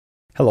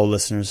Hello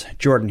listeners,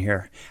 Jordan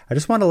here. I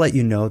just want to let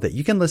you know that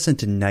you can listen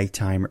to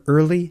Nighttime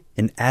early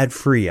and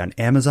ad-free on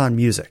Amazon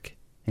Music.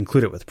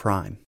 Include it with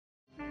Prime.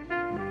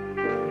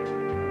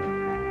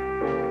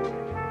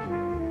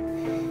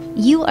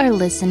 You are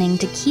listening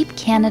to Keep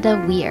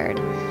Canada Weird,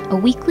 a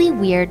weekly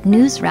weird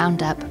news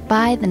roundup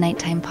by the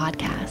Nighttime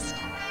Podcast.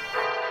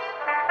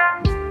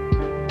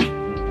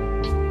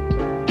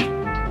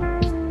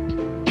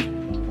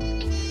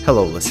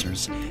 Hello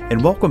listeners,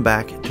 and welcome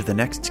back to the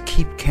next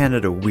Keep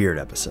Canada Weird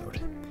episode.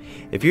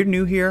 If you're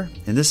new here,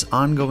 in this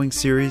ongoing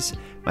series,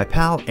 my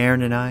pal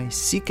Aaron and I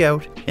seek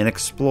out and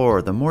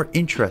explore the more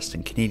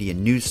interesting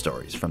Canadian news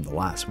stories from the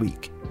last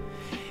week.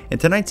 In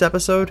tonight's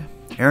episode,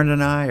 Aaron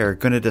and I are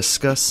going to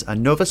discuss a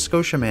Nova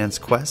Scotia man's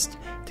quest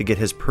to get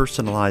his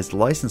personalized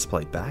license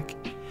plate back,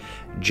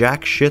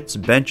 jack shit's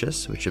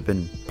benches, which have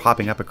been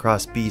popping up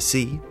across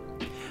BC,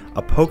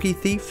 a pokey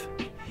thief,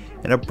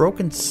 and a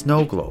broken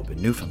snow globe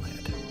in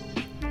Newfoundland.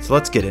 So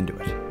let's get into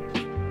it.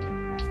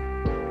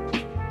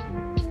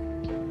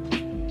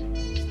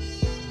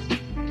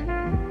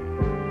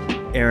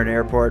 Aaron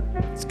Airport,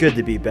 it's good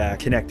to be back,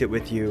 connected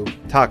with you,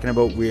 talking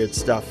about weird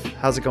stuff.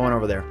 How's it going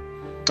over there?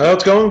 Oh,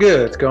 it's going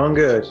good. It's going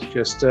good.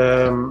 Just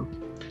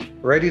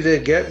ready to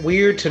get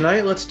weird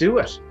tonight. Let's do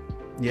it.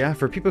 Yeah,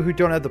 for people who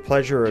don't have the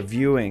pleasure of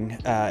viewing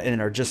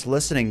and are just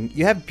listening,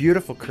 you have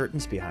beautiful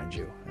curtains behind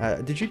you.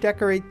 Did you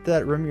decorate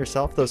that room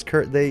yourself? Those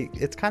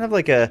it's kind of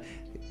like a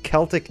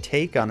Celtic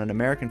take on an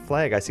American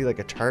flag. I see like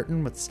a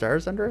tartan with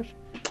stars under it.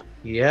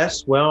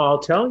 Yes. Well, I'll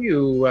tell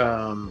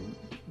you,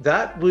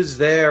 that was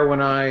there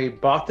when I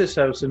bought this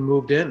house and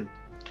moved in.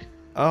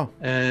 Oh.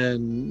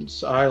 And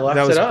I left it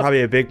up. That was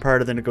probably a big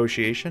part of the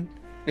negotiation.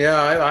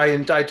 Yeah,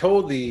 I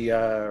told the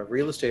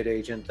real estate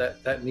agent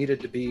that needed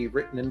to be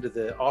written into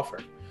the offer.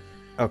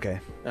 Okay.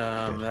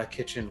 That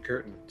kitchen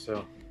curtain.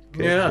 So,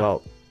 good. Yeah.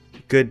 Well,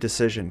 good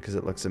decision because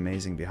it looks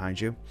amazing behind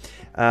you.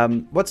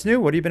 What's new?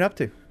 What have you been up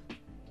to?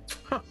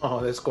 Oh,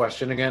 this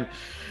question again.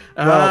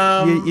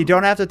 Well, you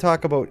don't have to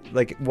talk about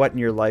like what in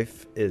your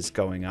life is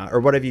going on or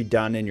what have you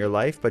done in your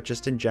life, but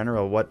just in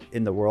general, what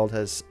in the world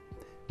has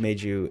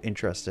made you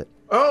interested?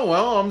 Oh,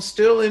 well, I'm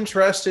still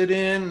interested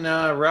in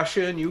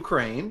Russia and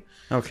Ukraine.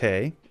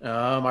 Okay.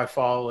 I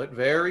follow it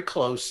very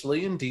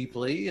closely and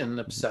deeply and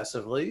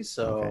obsessively.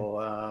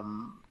 So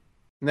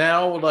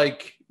now,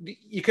 like,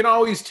 you can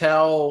always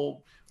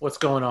tell what's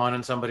going on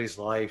in somebody's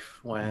life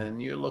when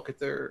you look at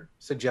their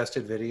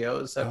suggested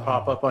videos that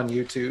pop up on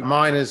YouTube.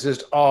 Mine is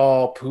just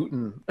all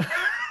Putin.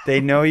 They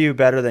know you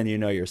better than you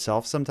know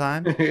yourself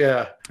sometimes.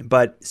 Yeah.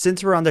 But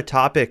since we're on the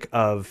topic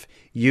of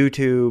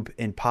YouTube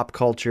and pop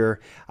culture,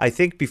 I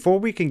think before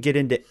we can get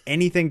into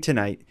anything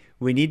tonight,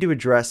 we need to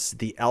address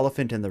the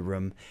elephant in the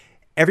room.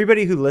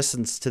 Everybody who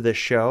listens to this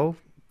show,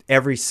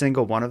 every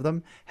single one of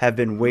them, have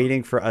been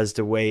waiting for us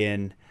to weigh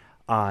in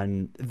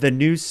on the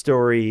news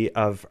story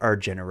of our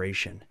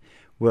generation.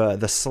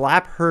 The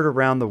slap heard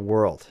around the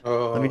world.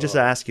 Oh. Let me just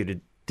ask you,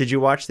 did you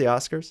watch the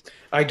Oscars?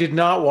 I did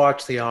not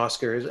watch the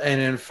Oscars,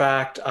 and in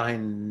fact, I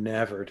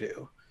never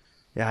do.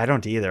 Yeah, I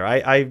don't either.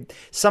 I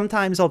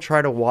sometimes I'll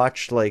try to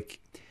watch like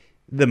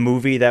the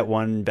movie that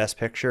won Best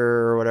Picture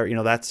or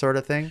whatever, that sort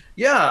of thing.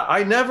 Yeah,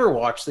 I never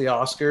watch the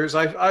Oscars.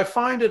 I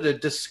find it a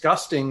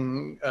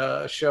disgusting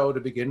show to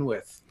begin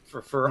with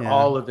for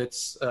all of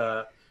its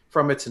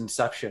from its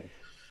inception.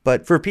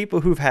 But for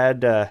people who've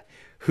had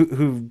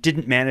who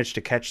didn't manage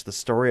to catch the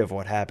story of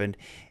what happened,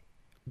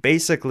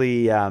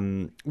 basically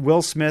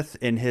Will Smith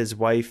and his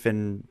wife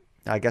and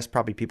I guess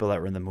probably people that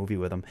were in the movie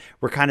with him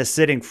were kind of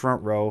sitting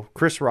front row.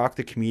 Chris Rock,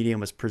 the comedian,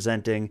 was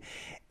presenting.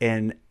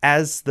 And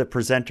as the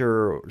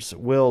presenters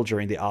will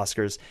during the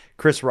Oscars,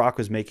 Chris Rock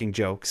was making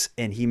jokes.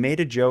 And he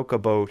made a joke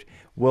about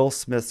Will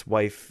Smith's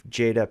wife,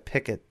 Jada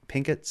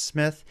Pinkett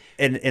Smith.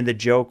 And the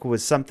joke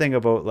was something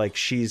about like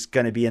she's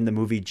going to be in the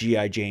movie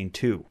G.I. Jane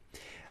 2.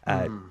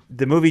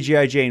 The movie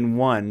G.I. Jane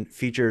 1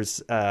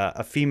 features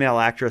a female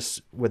actress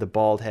with a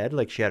bald head,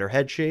 like she had her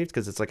head shaved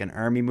because it's like an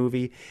army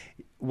movie.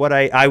 What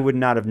I would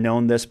not have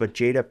known this, but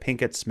Jada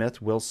Pinkett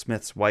Smith, Will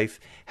Smith's wife,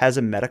 has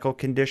a medical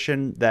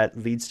condition that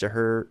leads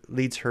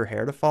her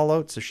hair to fall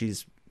out. So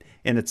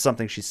and it's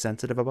something she's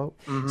sensitive about.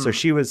 Mm-hmm. So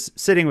she was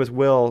sitting with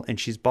Will and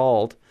she's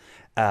bald.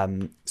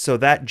 So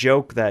that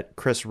joke that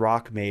Chris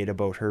Rock made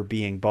about her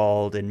being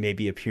bald and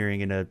maybe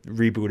appearing in a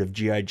reboot of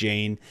G.I.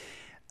 Jane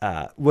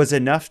was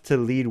enough to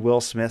lead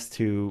Will Smith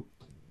to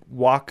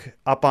walk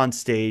up on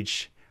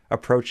stage,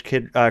 approach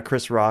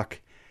Chris Rock,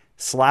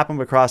 slap him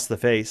across the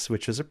face,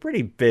 which was a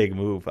pretty big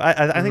move.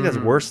 I think that's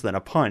worse than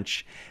a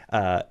punch.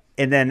 And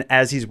then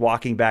as he's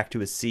walking back to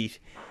his seat,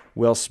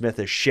 Will Smith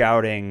is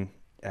shouting,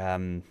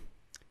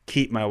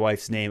 "Keep my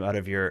wife's name out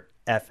of your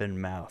effing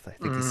mouth." I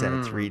think he said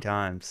it 3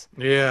 times.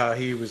 Yeah,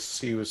 he was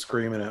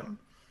screaming it.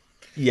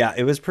 Yeah,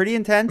 it was pretty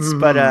intense,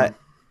 but a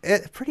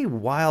pretty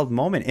wild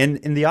moment. And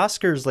in the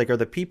Oscars, like, are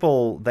the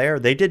people there?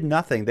 They did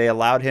nothing. They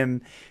allowed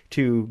him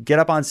to get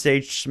up on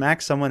stage,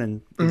 smack someone,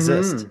 and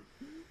exist.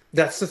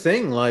 That's the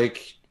thing.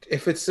 Like,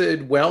 if it's a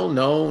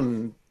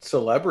well-known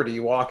celebrity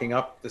walking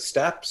up the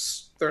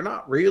steps, they're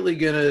not really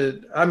gonna.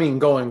 I mean,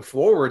 going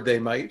forward they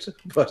might,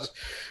 but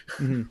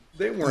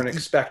they weren't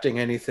expecting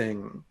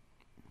anything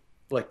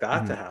like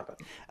that to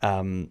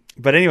happen.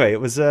 But anyway, it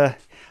was a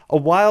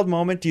wild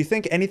moment. Do you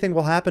think anything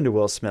will happen to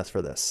Will Smith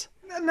for this?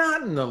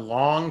 Not in the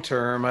long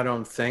term, I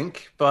don't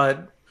think.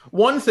 But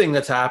one thing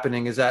that's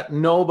happening is that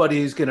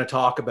nobody's going to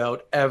talk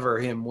about ever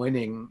him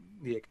winning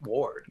the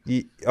award.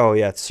 Oh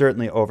yeah, it's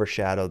certainly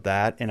overshadowed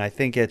that, and I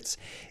think it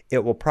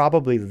will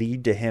probably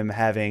lead to him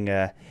having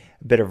a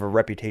bit of a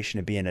reputation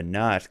of being a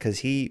nut, because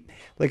he,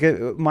 like,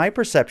 my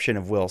perception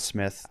of Will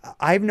Smith,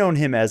 I've known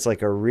him as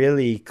like a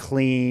really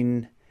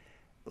clean,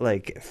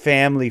 like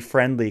family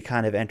friendly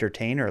kind of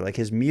entertainer. Like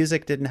his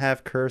music didn't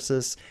have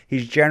curses.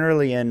 He's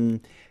generally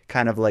in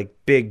kind of like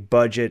big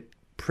budget,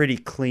 pretty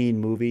clean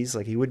movies.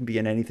 Like he wouldn't be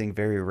in anything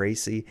very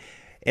racy.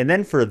 And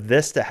then for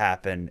this to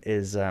happen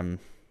is, and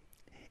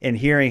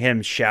hearing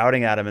him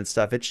shouting at him and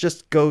stuff, it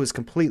just goes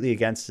completely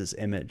against his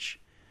image.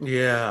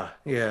 Yeah.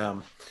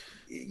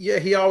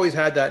 He always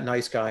had that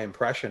nice guy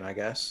impression, I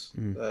guess.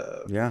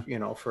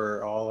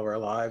 For all of our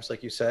lives,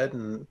 like you said.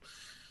 And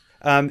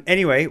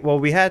anyway, well,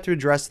 we had to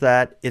address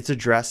that. It's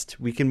addressed.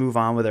 We can move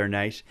on with our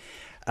night.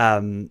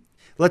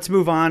 Let's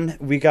move on.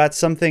 We got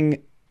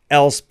something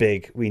else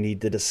big we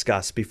need to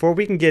discuss before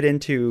we can get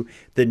into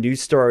the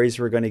news stories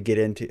we're going to get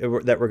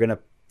into, that we're going to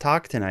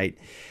talk tonight.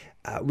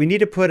 We need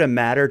to put a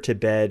matter to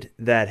bed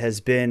that has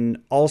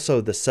been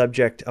also the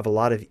subject of a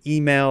lot of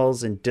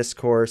emails and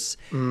discourse.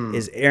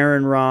 Is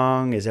Aaron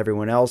wrong? Is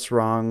everyone else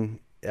wrong?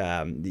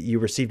 You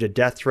received a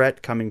death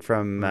threat coming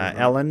from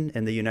Ellen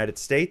in the United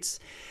States.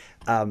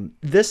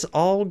 This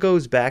all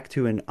goes back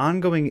to an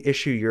ongoing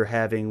issue you're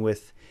having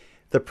with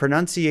the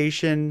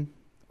pronunciation,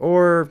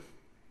 or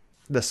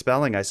the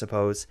spelling, I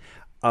suppose,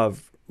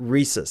 of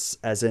Reese's,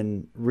 as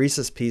in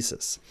Reese's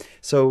Pieces.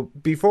 So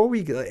before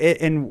we,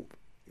 and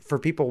for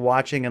people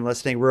watching and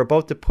listening, we're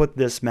about to put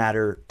this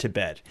matter to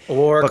bed.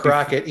 Or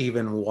crack it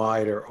even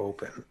wider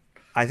open.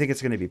 I think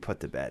it's going to be put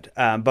to bed.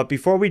 But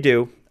before we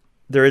do,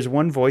 there is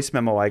one voice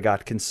memo I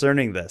got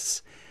concerning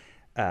this.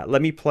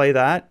 Let me play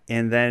that,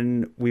 and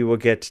then we will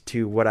get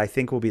to what I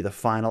think will be the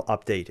final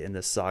update in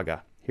this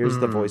saga. Here's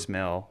the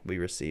voicemail we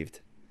received.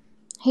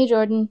 Hey,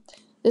 Jordan.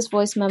 This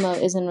voice memo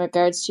is in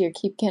regards to your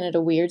Keep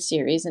Canada Weird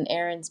series and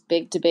Aaron's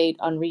big debate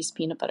on Reese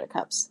peanut butter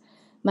cups.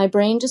 My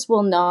brain just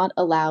will not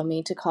allow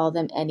me to call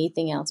them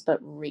anything else but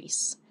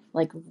Reese.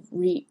 Like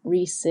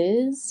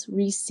Reese's?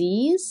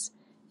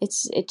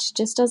 It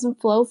just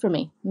doesn't flow for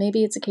me.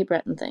 Maybe it's a Cape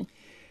Breton thing.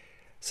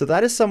 So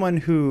that is someone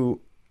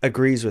who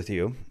agrees with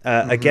you.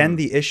 Again,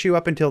 the issue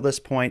up until this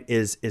point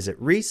is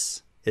it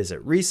Reese? Is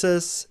it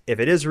Reese's? If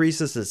it is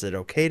Reese's, is it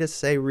okay to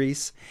say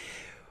Reese?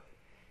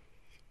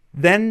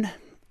 Then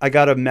I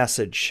got a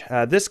message.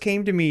 This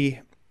came to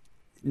me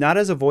not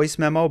as a voice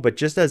memo, but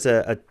just as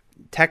a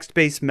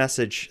text-based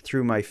message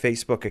through my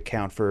Facebook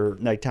account for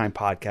Nighttime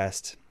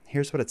Podcast.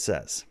 Here's what it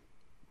says.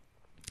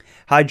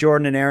 Hi,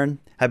 Jordan and Aaron.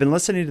 I've been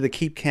listening to the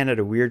Keep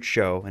Canada Weird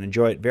show and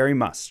enjoy it very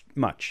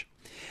much.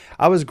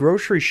 I was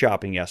grocery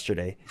shopping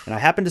yesterday, and I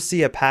happened to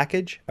see a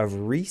package of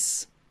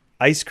Reese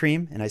ice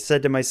cream, and I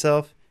said to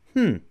myself,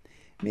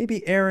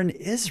 maybe Aaron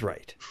is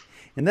right.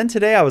 And then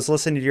today I was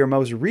listening to your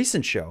most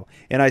recent show,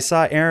 and I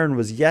saw Aaron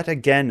was yet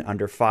again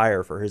under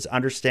fire for his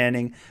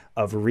understanding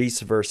of Reese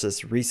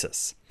versus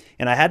Reese's.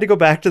 And I had to go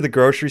back to the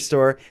grocery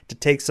store to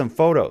take some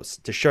photos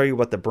to show you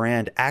what the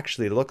brand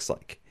actually looks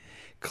like.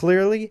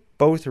 Clearly,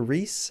 both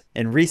Reese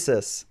and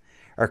Reese's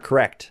are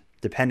correct,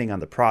 depending on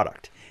the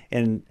product.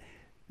 And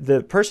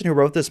the person who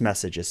wrote this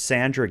message is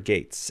Sandra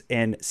Gates.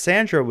 And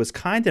Sandra was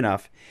kind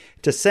enough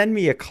to send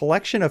me a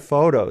collection of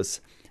photos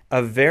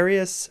of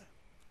various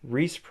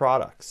Reese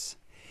products.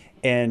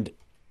 And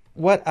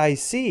what I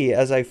see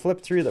as I flip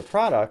through the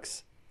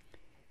products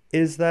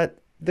is that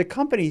the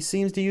company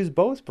seems to use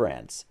both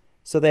brands.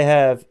 So they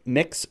have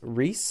Mix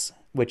Reese,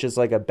 which is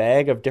like a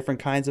bag of different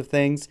kinds of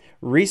things.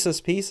 Reese's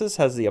Pieces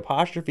has the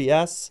apostrophe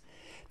S.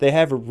 They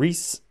have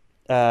Reese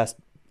ice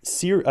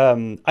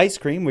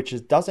cream,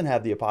 which doesn't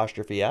have the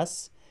apostrophe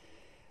S.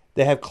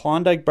 They have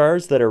Klondike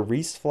bars that are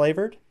Reese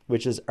flavored,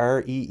 which is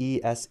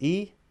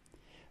Reese.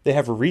 They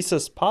have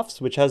Reese's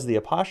Puffs, which has the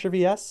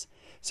apostrophe S.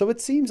 So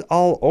it seems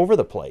all over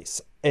the place.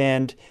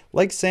 And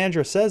like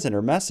Sandra says in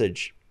her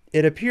message,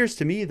 it appears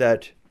to me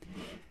that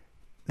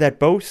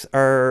both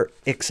are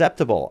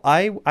acceptable.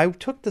 I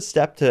took the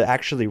step to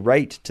actually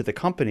write to the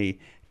company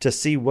to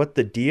see what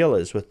the deal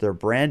is with their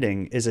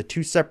branding. Is it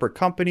two separate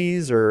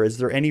companies, or is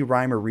there any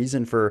rhyme or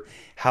reason for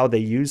how they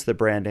use the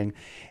branding?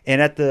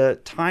 And at the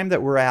time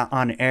that we're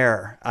on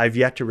air, I've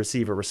yet to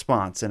receive a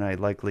response, and I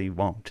likely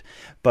won't.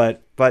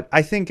 But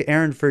I think,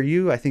 Aaron, for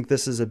you, I think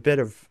this is a bit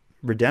of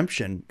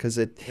redemption, because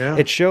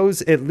it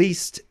shows at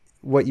least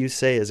what you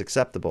say is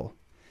acceptable.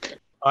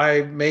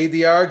 I made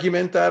the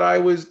argument that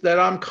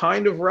I'm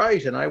kind of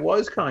right, and I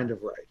was kind of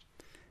right.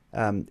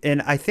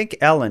 And I think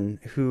Ellen,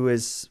 who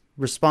is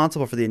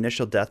responsible for the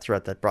initial death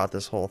threat that brought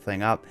this whole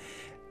thing up,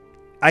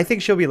 I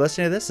think she'll be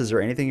listening to this. Is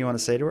there anything you want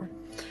to say to her?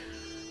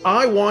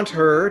 I want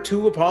her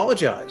to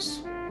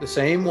apologize. the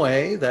same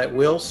way that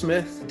Will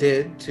Smith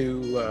did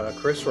to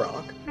Chris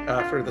Rock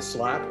after the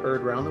slap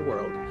heard around the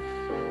world.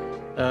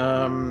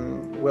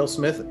 Will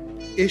Smith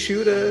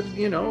issued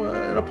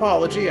an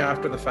apology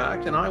after the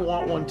fact, and I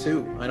want one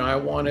too, and I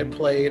want it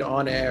played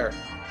on air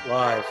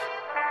live.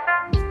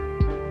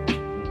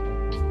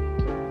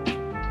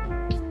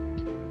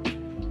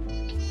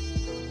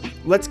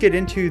 Let's get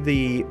into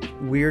the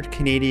weird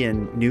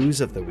Canadian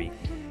news of the week.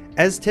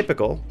 As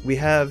typical, we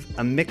have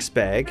a mixed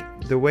bag.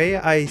 The way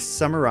I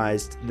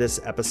summarized this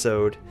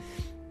episode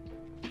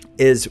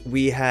is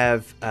we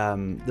have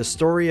the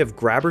story of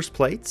Grabber's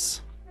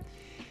Plates.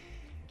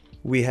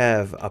 We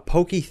have a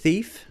pokey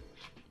thief.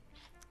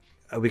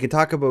 We can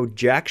talk about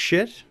jack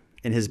shit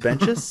in his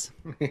benches.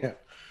 Yeah.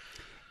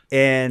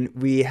 And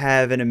we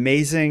have an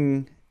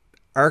amazing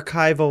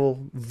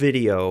archival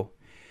video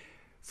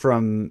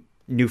from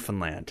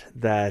Newfoundland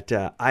that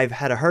I've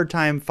had a hard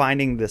time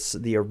finding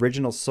the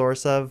original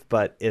source of,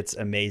 but it's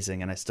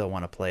amazing and I still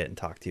want to play it and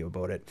talk to you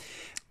about it.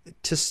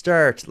 To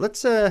start,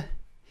 let's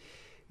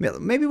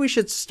maybe we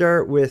should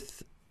start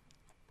with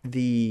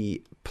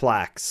the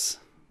plaques,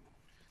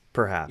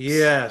 perhaps.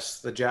 Yes,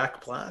 the Jack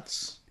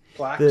plaques.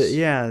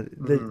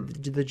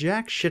 The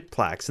Jack shit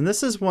plaques. And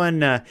this is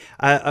when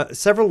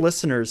several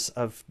listeners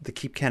of the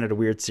Keep Canada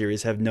Weird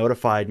series have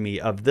notified me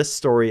of this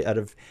story out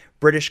of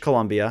British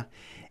Columbia.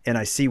 And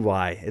I see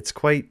why. It's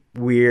quite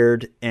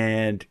weird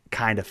and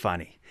kind of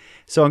funny.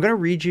 So I'm going to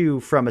read you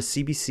from a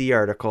CBC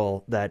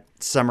article that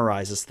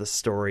summarizes the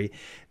story.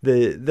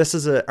 This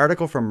is an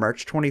article from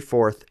March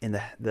 24th,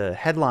 and the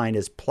headline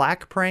is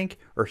Plaque Prank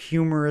or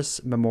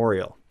Humorous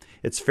Memorial.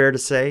 It's fair to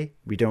say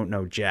we don't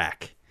know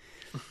Jack.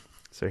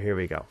 So here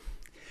we go.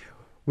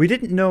 We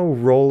didn't know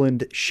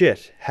Roland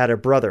Shit had a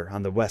brother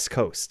on the West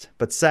Coast,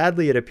 but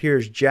sadly it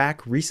appears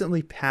Jack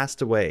recently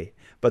passed away.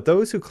 But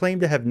those who claim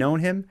to have known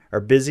him are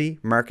busy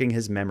marking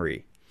his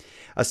memory.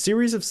 A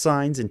series of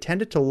signs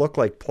intended to look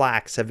like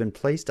plaques have been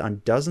placed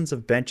on dozens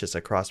of benches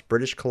across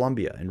British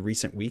Columbia in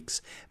recent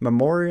weeks,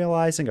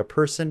 memorializing a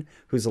person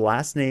whose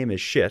last name is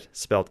Shit,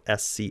 spelled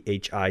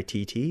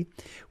S-C-H-I-T-T,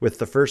 with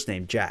the first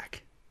name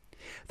Jack.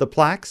 The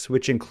plaques,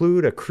 which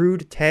include a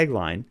crude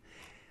tagline,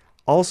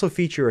 also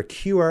feature a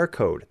QR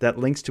code that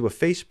links to a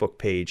Facebook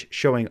page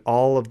showing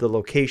all of the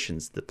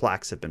locations the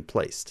plaques have been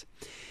placed.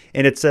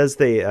 And it says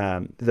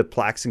the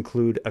plaques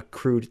include a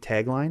crude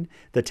tagline.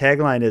 The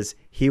tagline is,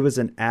 "He was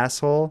an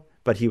asshole,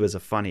 but he was a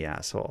funny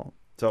asshole."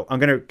 So I'm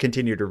going to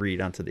continue to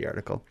read onto the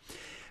article.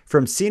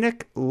 From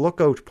scenic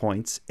lookout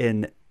points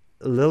in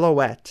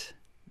Lillooet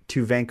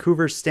to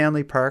Vancouver's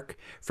Stanley Park,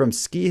 from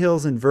ski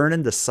hills in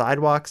Vernon to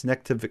sidewalks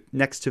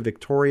next to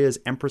Victoria's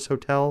Empress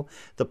Hotel,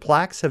 the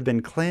plaques have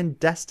been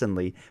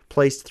clandestinely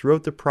placed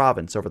throughout the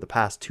province over the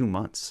past 2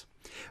 months.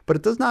 But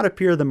it does not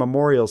appear the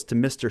memorials to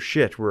Mr.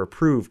 Shit were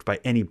approved by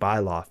any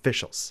bylaw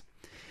officials.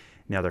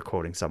 Now they're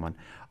quoting someone.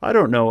 "I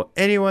don't know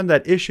anyone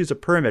that issues a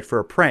permit for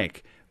a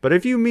prank, but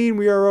if you mean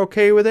we are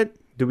okay with it,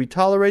 do we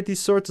tolerate these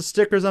sorts of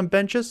stickers on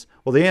benches?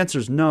 Well, the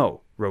answer's no,"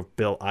 wrote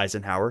Bill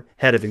Eisenhower,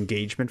 head of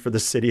engagement for the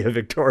city of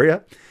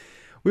Victoria.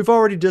 "We've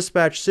already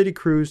dispatched city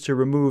crews to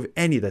remove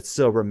any that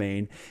still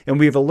remain, and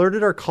we've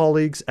alerted our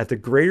colleagues at the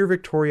Greater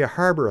Victoria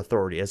Harbour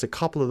Authority as a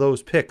couple of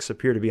those pics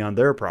appear to be on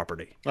their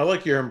property." I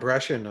like your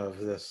impression of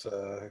this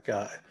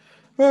guy.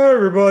 "Hey,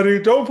 everybody,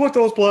 don't put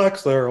those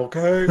plaques there,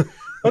 okay?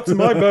 That's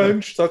my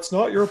bench. That's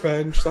not your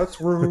bench. That's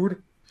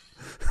rude."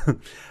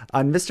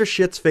 On Mr.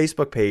 Shit's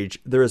Facebook page,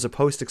 there is a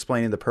post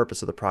explaining the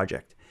purpose of the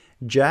project.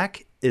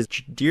 Jack is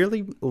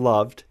dearly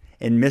loved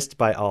and missed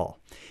by all.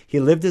 He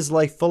lived his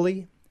life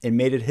fully and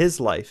made it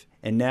his life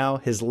and now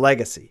his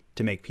legacy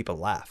to make people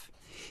laugh.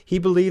 He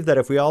believed that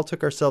if we all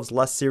took ourselves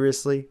less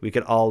seriously, we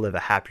could all live a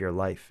happier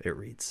life, it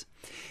reads.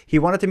 He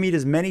wanted to meet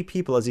as many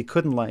people as he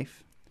could in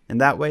life, and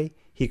that way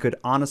he could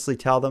honestly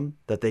tell them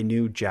that they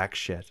knew Jack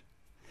Shit.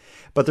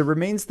 But there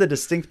remains the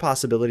distinct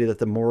possibility that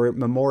the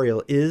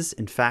memorial is,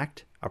 in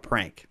fact, a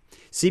prank.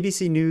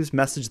 CBC News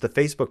messaged the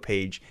Facebook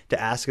page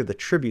to ask if the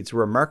tributes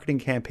were a marketing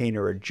campaign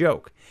or a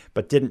joke,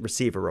 but didn't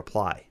receive a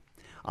reply.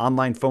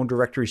 Online phone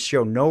directories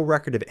show no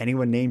record of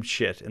anyone named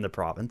Shit in the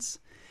province.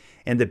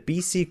 And the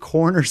BC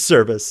Coroner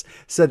Service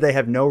said they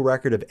have no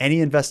record of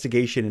any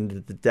investigation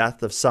into the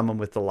death of someone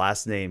with the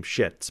last name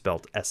Shit,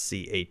 spelled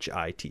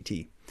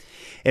S-C-H-I-T-T.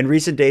 In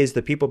recent days,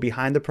 the people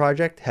behind the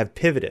project have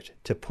pivoted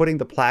to putting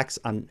the plaques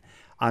on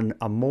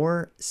a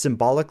more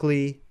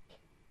symbolically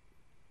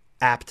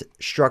apt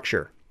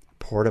structure,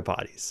 porta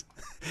potties.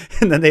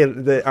 And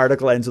then the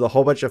article ends with a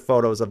whole bunch of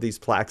photos of these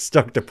plaques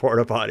stuck to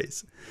porta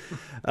potties.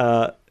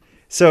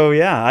 So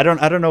yeah, I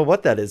don't know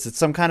what that is. It's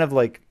some kind of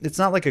it's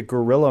not like a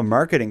guerrilla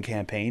marketing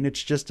campaign.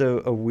 It's just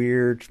a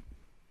weird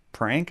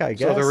prank, I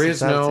guess. So there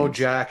is no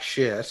Jack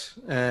Shit.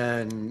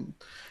 And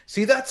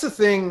see, that's the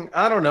thing.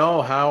 I don't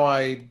know how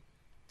I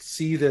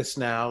see this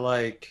now.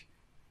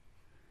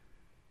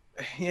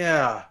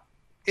 Yeah,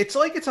 it's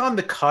like it's on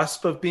the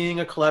cusp of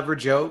being a clever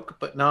joke,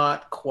 but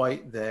not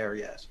quite there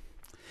yet.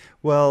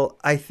 Well,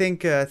 I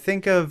think of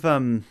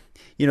the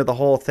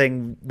whole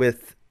thing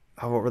with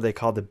what were they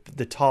called,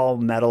 the tall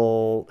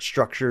metal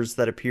structures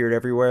that appeared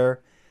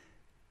everywhere,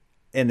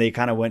 and they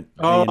kind of went.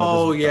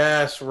 Oh,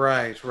 yes,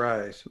 right.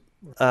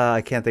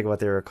 I can't think of what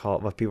they were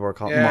called. What people were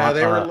called. Yeah,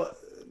 they were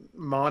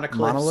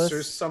monoliths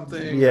or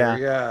something. Yeah,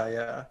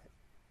 yeah.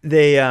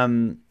 They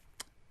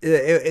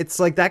it's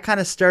like that kind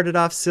of started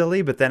off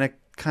silly, but then it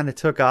kind of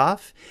took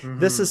off.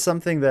 This is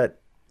something that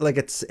like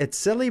it's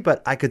silly,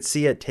 but I could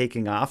see it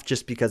taking off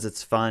just because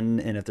it's fun.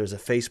 And if there's a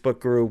Facebook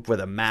group with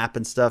a map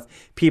and stuff,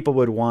 people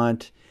would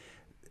want,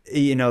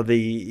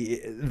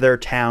 their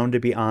town to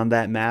be on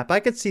that map. I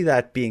could see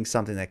that being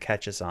something that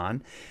catches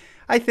on.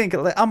 I think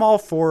I'm all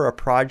for a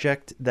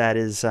project that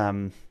is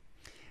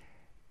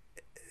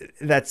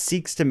that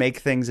seeks to make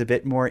things a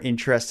bit more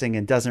interesting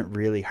and doesn't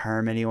really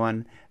harm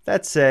anyone.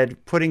 That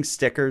said, putting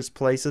stickers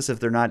places, if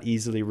they're not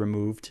easily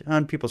removed,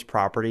 on people's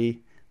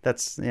property, I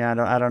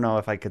don't know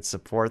if I could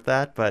support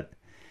that, but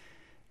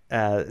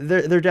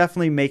they're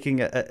definitely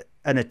making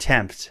an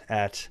attempt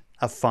at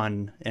a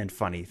fun and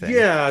funny thing.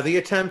 Yeah, the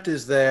attempt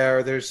is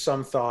there. There's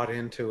some thought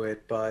into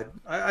it, but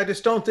I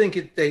just don't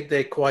think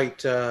they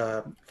quite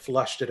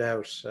flushed it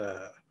out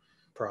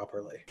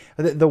properly.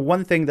 The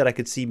one thing that I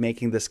could see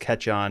making this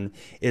catch on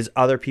is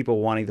other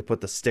people wanting to put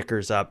the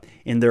stickers up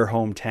in their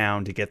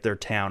hometown to get their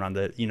town on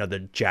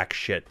the jack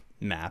shit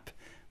map.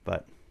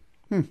 But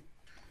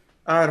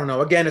I don't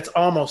know. Again, it's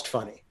almost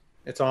funny.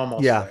 It's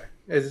almost there.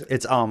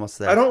 It's almost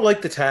there. I don't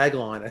like the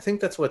tagline. I think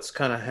that's what's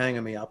kind of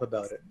hanging me up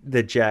about it.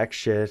 The jack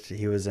shit.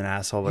 He was an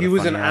asshole. He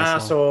was an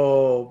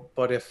asshole,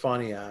 but a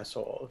funny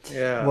asshole.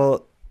 Yeah.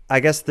 Well, I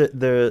guess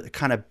the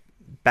kind of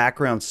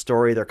background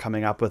story they're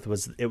coming up with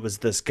was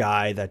this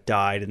guy that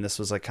died, and this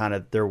was like kind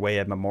of their way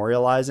of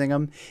memorializing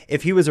him.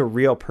 If he was a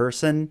real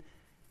person,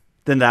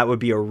 then that would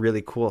be a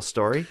really cool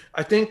story.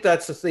 I think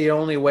that's the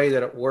only way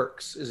that it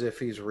works is if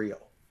he's real.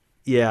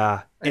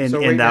 Yeah. And so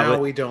right now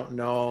we don't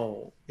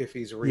know if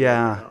he's real or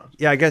not.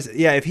 Yeah, I guess.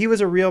 Yeah, if he was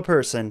a real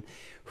person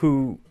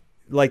who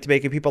liked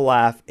making people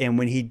laugh, and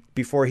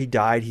before he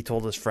died, he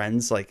told his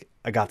friends, like,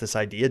 I got this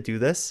idea, do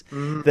this,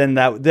 then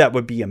that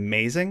would be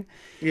amazing.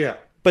 Yeah.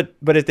 But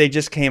if they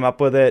just came up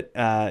with it,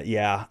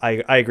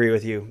 I agree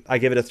with you. I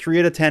give it a 3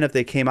 out of 10 if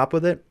they came up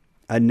with it,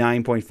 a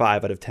 9.5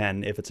 out of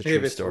 10 if it's a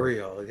true story.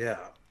 If it's real, yeah.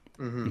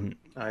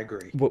 I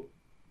agree.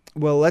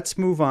 Well, let's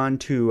move on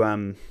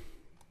to...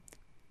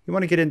 you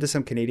want to get into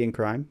some Canadian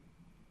crime?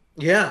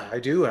 Yeah, I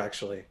do,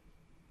 actually.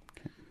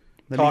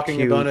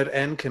 Talking about it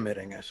and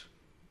committing it.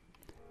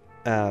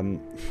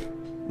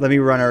 Let me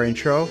run our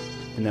intro,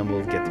 and then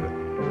we'll get to it.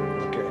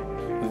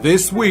 Okay.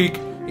 This week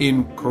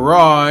in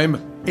Crime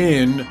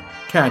in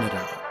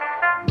Canada.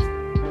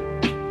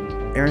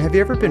 Aaron, have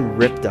you ever been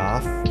ripped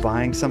off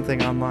buying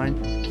something online?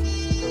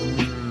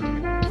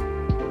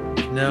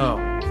 No.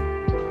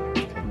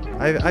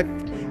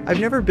 I've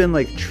never been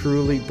like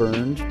truly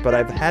burned, but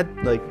I've had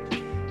like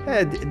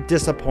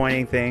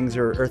disappointing things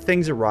or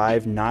things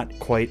arrive not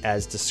quite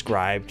as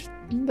described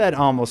that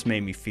almost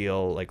made me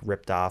feel like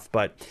ripped off.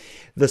 But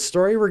the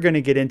story we're going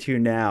to get into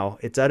now,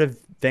 it's out of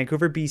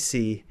Vancouver,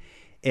 BC,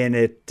 and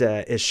it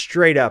is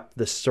straight up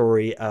the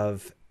story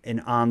of an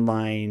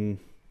online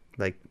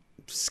like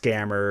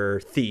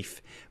scammer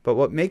thief. But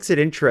what makes it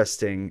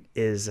interesting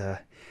is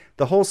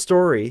the whole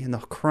story and the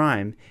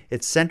crime,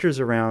 it centers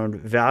around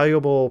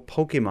valuable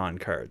Pokemon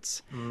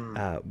cards.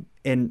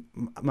 And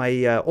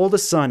my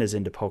oldest son is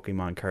into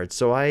Pokemon cards,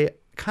 so I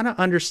kind of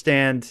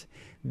understand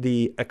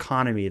the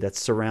economy that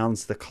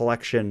surrounds the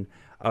collection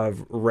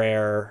of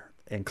rare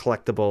and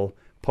collectible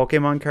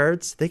Pokemon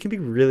cards. They can be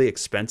really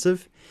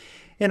expensive.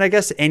 And I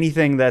guess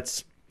anything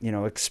that's,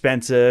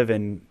 expensive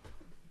and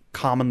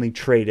commonly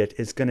traded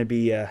is going to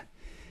be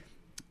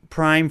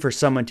prime for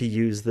someone to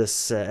use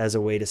this as a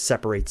way to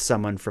separate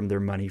someone from their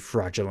money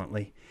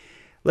fraudulently.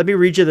 Let me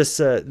read you this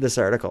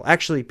article.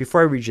 Actually,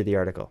 before I read you the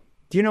article,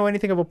 do you know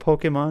anything about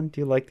Pokemon?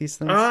 Do you like these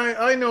things?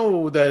 I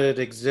know that it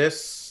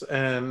exists,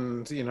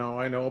 and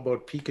I know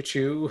about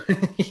Pikachu.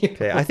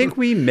 Okay, I think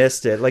we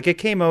missed it. Like, it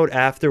came out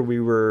after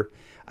we were.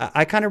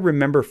 I kind of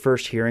remember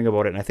first hearing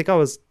about it, and I think I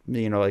was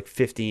like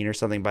 15 or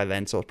something by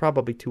then, so I was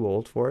probably too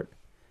old for it.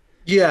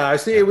 Yeah, I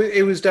see.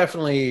 It was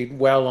definitely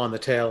well on the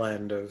tail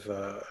end of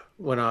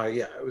when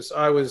I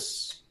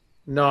was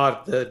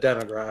not the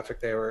demographic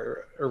they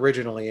were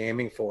originally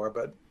aiming for,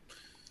 but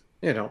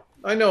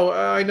I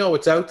know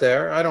it's out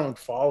there. I don't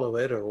follow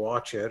it or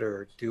watch it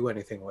or do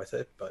anything with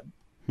it, but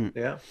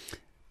yeah.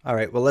 All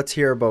right, well, let's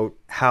hear about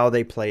how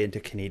they play into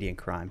Canadian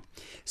crime.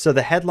 So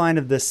the headline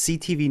of this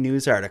CTV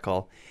News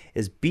article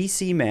is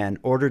BC man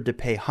ordered to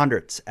pay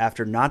hundreds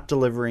after not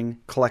delivering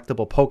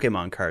collectible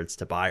Pokemon cards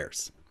to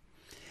buyers.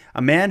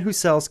 A man who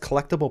sells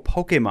collectible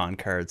Pokemon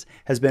cards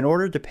has been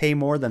ordered to pay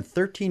more than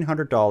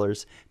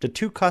 $1,300 to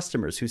 2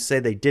 customers who say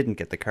they didn't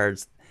get the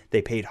cards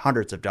they paid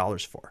hundreds of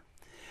dollars for.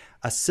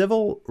 A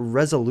civil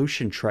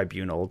resolution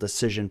tribunal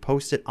decision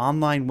posted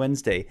online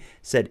Wednesday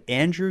said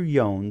Andrew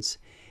Yones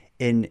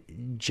in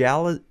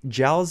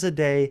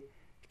Jalzadeh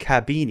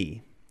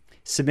Kabini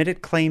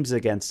submitted claims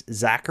against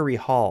Zachary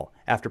Hall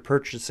after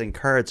purchasing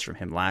cards from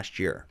him last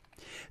year.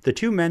 The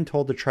two men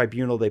told the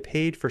tribunal they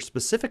paid for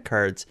specific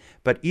cards,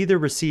 but either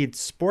received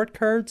sport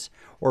cards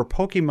or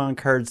Pokemon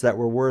cards that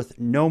were worth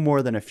no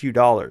more than a few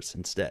dollars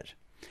instead.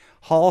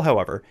 Hall,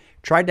 however,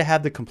 tried to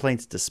have the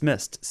complaints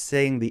dismissed,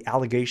 saying the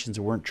allegations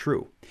weren't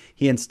true.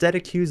 He instead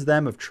accused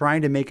them of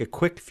trying to make a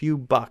quick few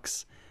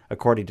bucks,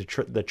 according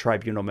to the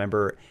tribunal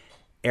member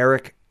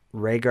Eric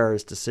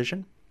Rhaegar's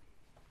decision.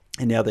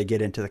 And now they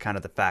get into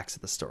the facts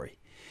of the story.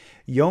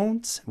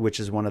 Yones, which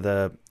is one of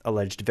the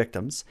alleged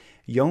victims,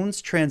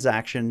 Yones'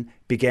 transaction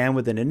began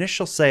with an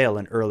initial sale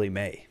in early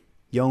May.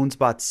 Yones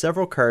bought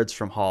several cards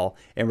from Hall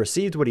and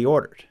received what he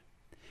ordered,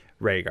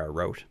 Rhaegar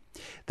wrote.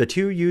 The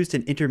two used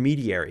an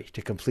intermediary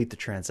to complete the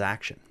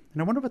transaction.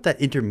 And I wonder what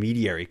that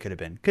intermediary could have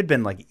been. Could have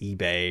been like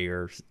eBay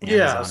or Amazon.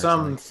 Yeah,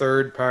 some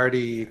third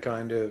party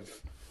kind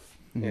of,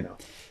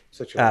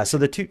 situation.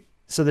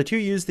 So the two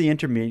used the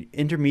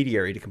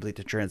intermediary to complete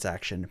the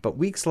transaction, but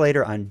weeks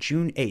later on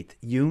June 8th,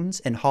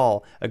 Yones and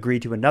Hall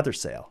agreed to another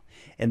sale.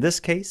 In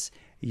this case,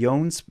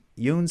 Yones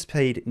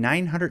paid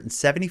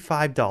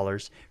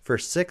 $975 for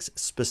 6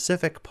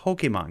 specific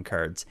Pokemon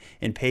cards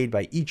and paid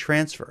by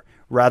e-transfer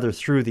rather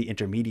through the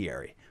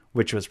intermediary,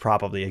 which was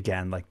probably,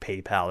 again, like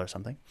PayPal or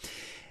something.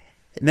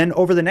 And then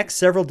over the next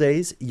several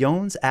days,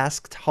 Yones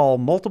asked Hall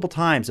multiple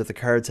times if the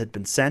cards had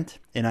been sent,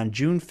 and on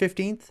June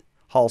 15th,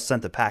 Hall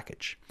sent the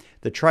package.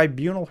 The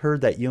tribunal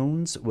heard that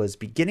Yones was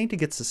beginning to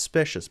get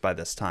suspicious by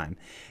this time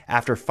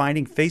after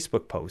finding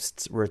Facebook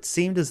posts where it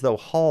seemed as though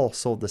Hall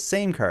sold the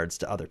same cards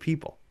to other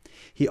people.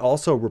 He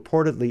also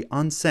reportedly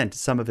unsent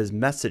some of his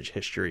message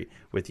history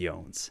with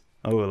Yones.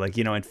 Oh, like,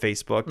 in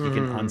Facebook, you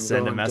can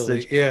unsend a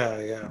message.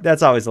 Yeah.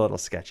 That's always a little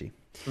sketchy.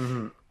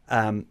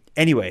 Mm-hmm.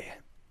 Anyway,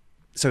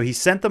 so he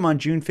sent them on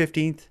June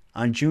 15th.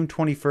 On June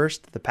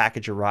 21st, the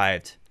package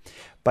arrived.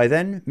 By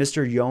then,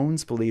 Mr.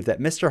 Yones believed that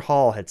Mr.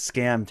 Hall had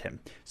scammed him,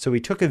 so he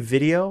took a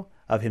video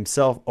of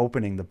himself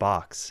opening the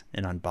box,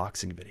 an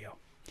unboxing video.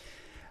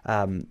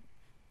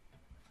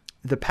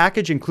 The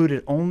package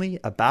included only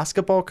a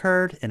basketball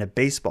card and a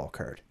baseball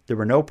card. There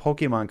were no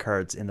Pokemon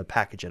cards in the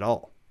package at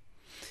all.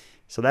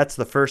 So that's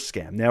the first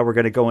scam. Now we're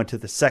going to go into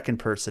the second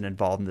person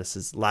involved in this.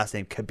 His last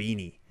name,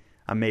 Kabini.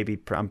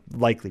 I'm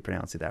likely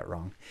pronouncing that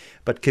wrong.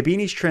 But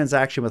Kabini's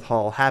transaction with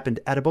Hall happened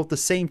at about the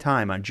same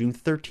time. On June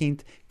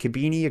 13th,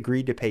 Kabini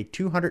agreed to pay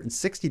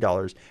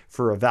 $260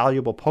 for a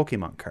valuable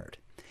Pokemon card.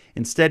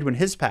 Instead, when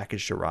his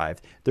package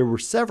arrived, there were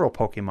several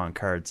Pokemon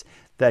cards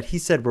that he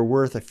said were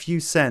worth a few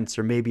cents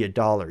or maybe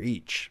 $1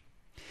 each.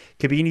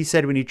 Kabini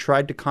said when he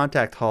tried to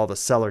contact Hall, the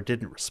seller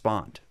didn't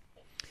respond.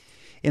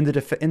 In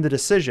the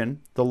decision,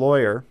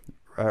 the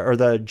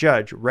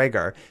judge,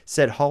 Rhaegar,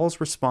 said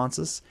Hall's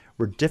responses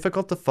were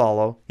difficult to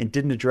follow and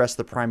didn't address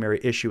the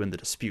primary issue in the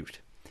dispute.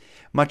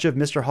 Much of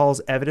Mr.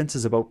 Hall's evidence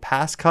is about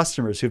past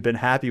customers who've been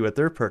happy with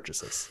their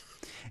purchases.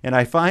 And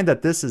I find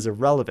that this is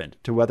irrelevant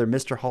to whether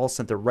Mr. Hall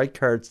sent the right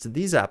cards to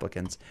these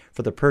applicants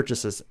for the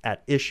purchases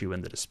at issue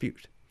in the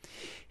dispute.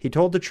 He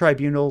told the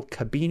tribunal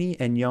Kabini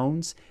and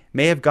Yones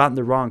may have gotten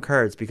the wrong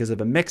cards because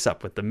of a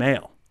mix-up with the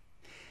mail.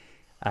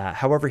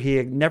 However,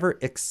 he never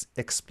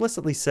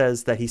explicitly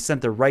says that he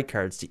sent the right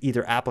cards to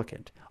either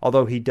applicant,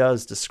 although he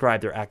does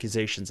describe their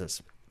accusations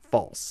as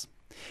false.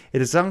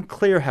 It is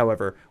unclear,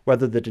 however,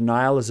 whether the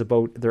denial is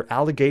about their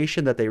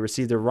allegation that they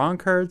received the wrong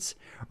cards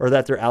or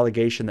that their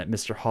allegation that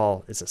Mr.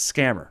 Hall is a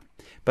scammer.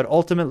 But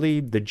ultimately,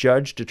 the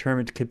judge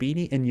determined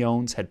Kabini and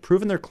Yones had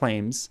proven their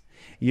claims.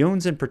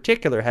 Yones in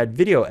particular had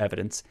video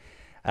evidence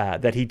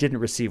that he didn't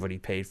receive what he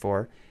paid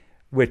for,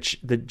 which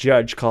the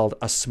judge called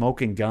a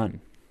smoking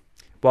gun.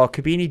 While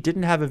Kabini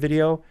didn't have a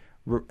video,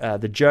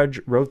 the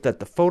judge wrote that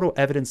the photo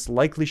evidence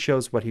likely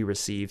shows what he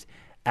received,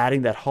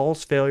 adding that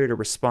Hall's failure to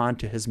respond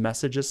to his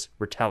messages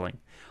were telling.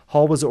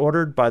 Hall was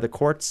ordered by the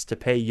courts to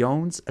pay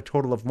Yones a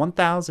total of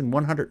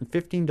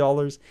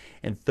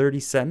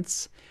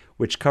 $1,115.30,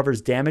 which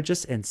covers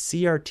damages and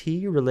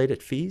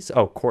CRT-related fees,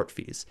 court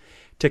fees.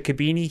 To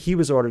Kabini, he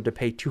was ordered to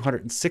pay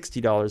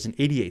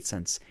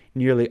 $260.88,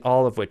 nearly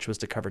all of which was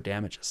to cover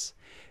damages.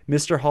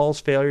 Mr.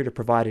 Hall's failure to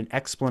provide an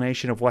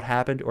explanation of what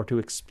happened or to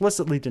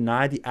explicitly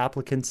deny the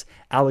applicant's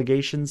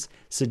allegations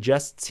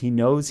suggests he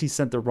knows he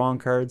sent the wrong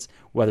cards,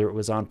 whether it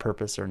was on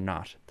purpose or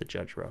not, the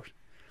judge wrote.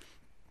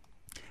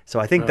 So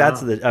I think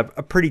that's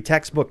a pretty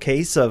textbook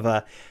case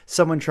of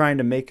someone trying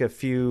to make a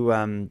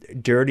few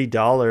dirty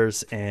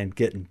dollars and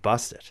getting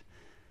busted.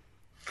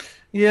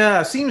 Yeah,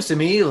 it seems to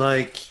me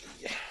like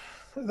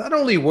that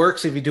only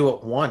works if you do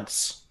it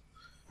once.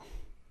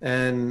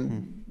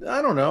 And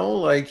I don't know,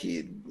 like,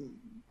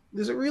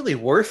 is it really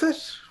worth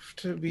it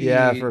to be?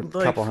 Yeah, for a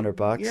couple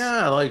 $100.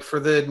 Yeah, like for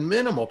the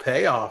minimal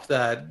payoff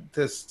that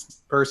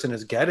this person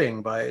is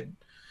getting by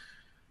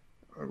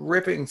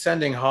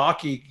sending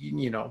hockey,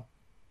 No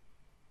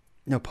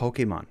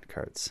Pokemon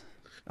cards.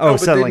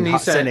 Sending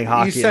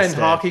hockey. He sent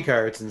instead. hockey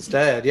cards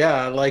instead.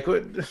 Yeah, like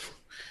what?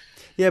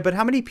 Yeah, but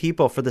how many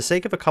people, for the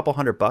sake of a couple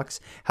 $100,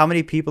 how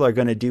many people are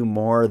going to do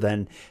more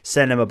than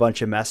send him a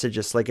bunch of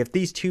messages? Like if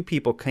these two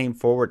people came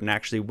forward and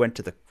actually went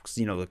to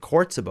the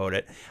courts about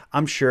it,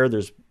 I'm sure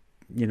there's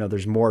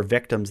there's more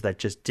victims that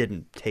just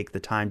didn't take the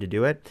time to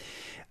do it.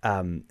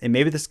 And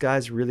maybe this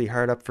guy's really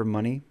hard up for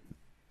money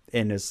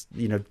and has,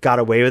 got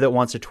away with it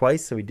once or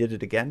twice, so he did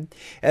it again.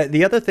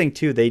 The other thing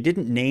too, they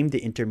didn't name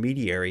the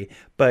intermediary,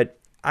 but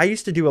I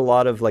used to do a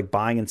lot of like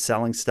buying and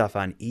selling stuff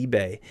on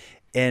eBay.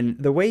 And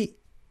the way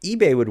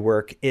eBay would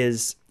work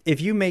is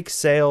if you make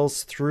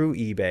sales through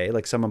eBay,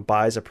 like someone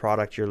buys a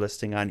product you're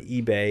listing on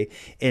eBay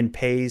and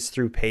pays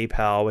through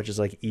PayPal, which is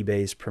like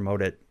eBay's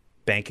promoted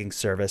banking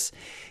service,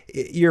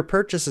 your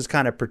purchase is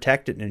kind of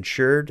protected and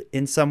insured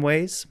in some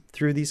ways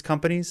through these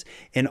companies.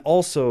 And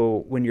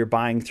also when you're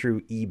buying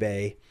through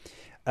eBay,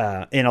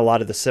 in a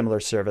lot of the similar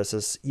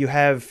services,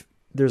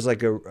 there's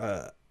like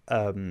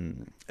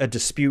a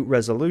dispute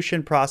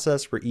resolution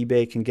process where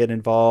eBay can get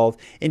involved,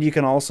 and you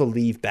can also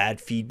leave bad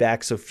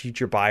feedback so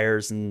future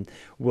buyers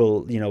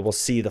will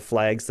see the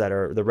flags that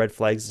are the red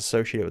flags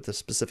associated with the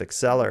specific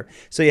seller.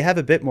 So you have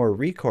a bit more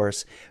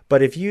recourse.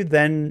 But if you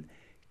then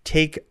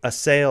take a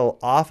sale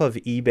off of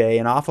eBay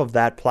and off of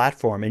that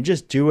platform and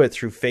just do it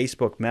through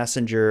Facebook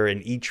Messenger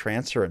and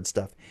e-transfer and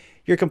stuff,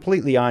 you're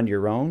completely on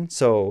your own.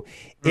 So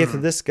if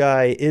this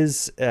guy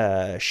is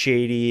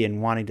shady and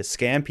wanting to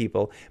scam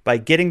people, by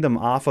getting them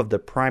off of the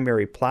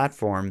primary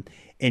platform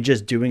and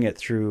just doing it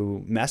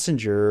through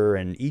Messenger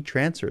and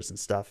e-transfers and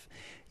stuff,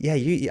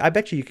 I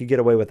bet you could get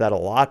away with that a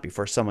lot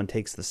before someone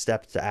takes the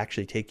steps to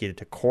actually take you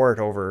to court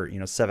over,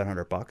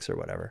 $700 or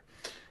whatever.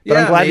 But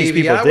I'm glad these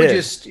people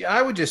did.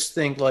 I would just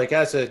think like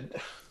I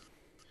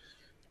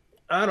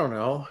don't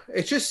know.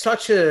 It's just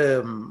such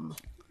a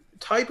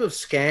type of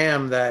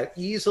scam that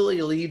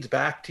easily leads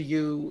back to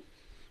you.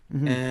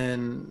 Mm-hmm.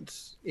 And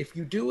if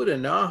you do it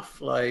enough,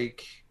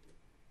 like,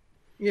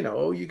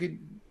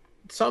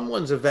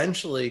 someone's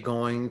eventually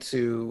going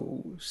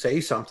to say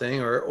something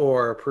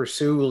or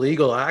pursue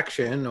legal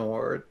action,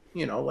 or,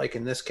 like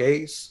in this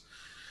case,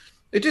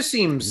 it just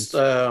seems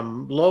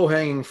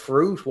low-hanging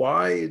fruit.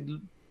 Why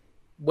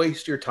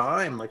waste your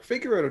time? Like,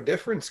 figure out a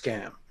different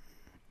scam.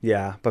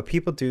 Yeah, but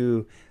people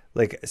do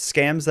like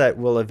scams that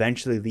will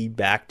eventually lead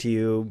back to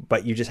you,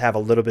 but you just have a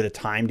little bit of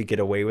time to get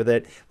away with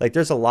it. Like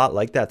there's a lot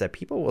like that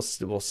people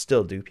will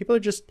still do. People are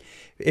just,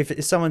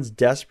 if someone's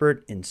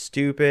desperate and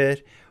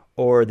stupid,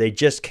 or they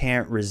just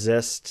can't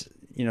resist,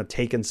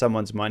 taking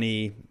someone's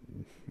money.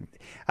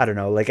 I don't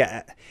know. Like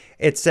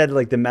it said,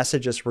 like the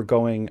messages were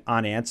going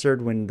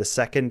unanswered when the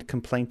second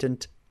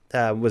complainant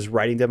was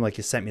writing them, like,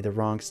 you sent me the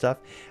wrong stuff.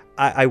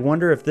 I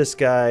wonder if this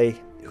guy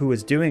who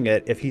was doing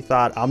it, if he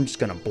thought, I'm just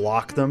going to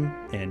block them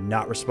and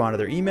not respond to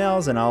their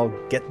emails and I'll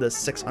get the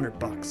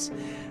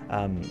 $600.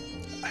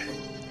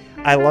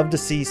 I love to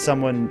see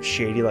someone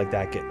shady like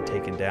that get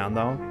taken down,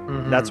 though.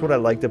 Mm-hmm. That's what I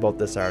liked about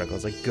this article.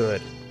 It's like, good.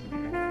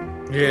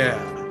 Yeah,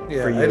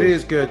 it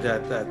is good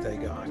that they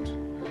got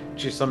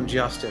just some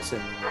justice in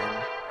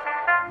there.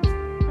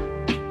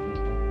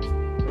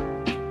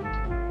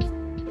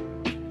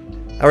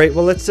 All right,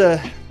 well, let's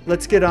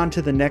get on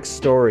to the next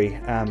story.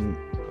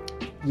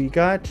 We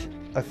got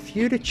a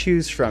few to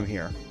choose from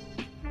here.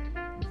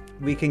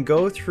 We can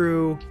go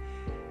through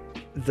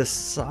the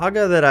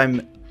saga that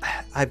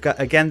I've got.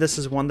 Again, this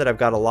is one that I've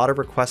got a lot of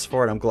requests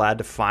for, and I'm glad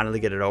to finally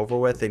get it over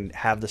with and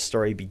have the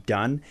story be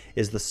done,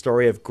 is the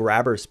story of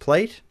Grabber's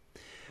Plate.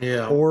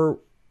 Yeah. Or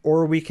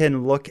we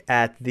can look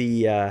at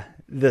the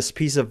this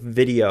piece of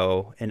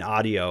video and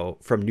audio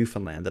from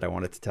Newfoundland that I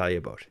wanted to tell you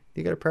about.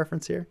 You got a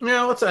preference here?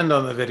 Yeah, let's end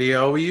on the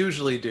video. We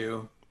usually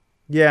do.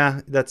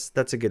 Yeah, that's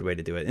a good way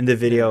to do it. And the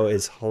video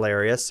is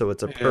hilarious, so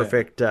it's a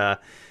perfect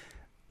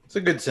it's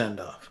a good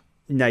send-off.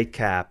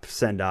 Nightcap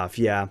send-off,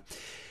 yeah.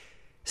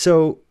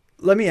 So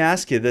let me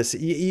ask you this.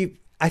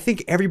 I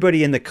think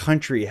everybody in the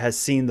country has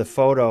seen the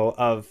photo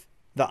of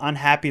the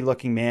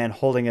unhappy-looking man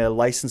holding a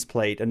license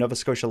plate, a Nova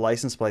Scotia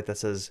license plate that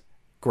says,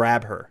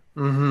 "Grab her."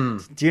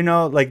 Mm-hmm. Do you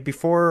know, like,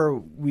 before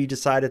we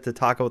decided to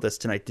talk about this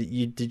tonight,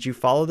 did you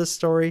follow this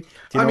story?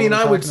 I mean,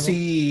 I would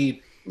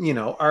see,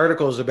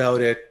 articles about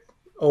it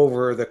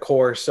over the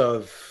course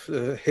of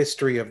the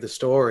history of the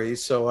story.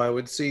 So I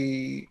would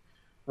see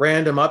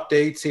random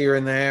updates here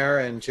and there,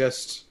 and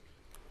just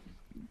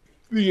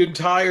the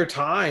entire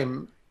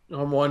time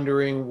I'm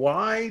wondering,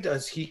 why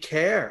does he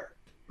care?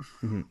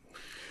 Mm-hmm.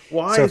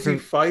 Why is he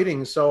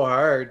fighting so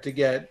hard to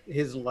get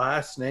his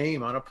last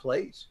name on a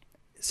plate?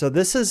 So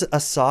this is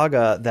a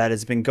saga that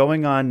has been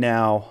going on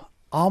now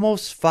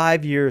almost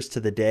 5 years to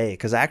the day,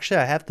 because actually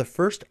I have the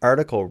first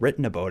article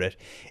written about it.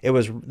 It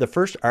was the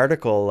first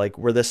article, like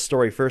where this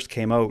story first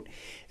came out,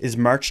 is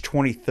March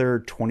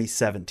 23rd,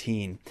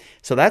 2017.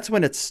 So that's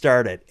when it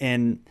started.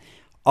 And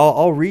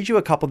I'll read you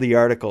a couple of the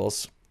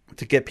articles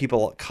to get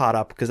people caught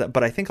up,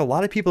 but I think a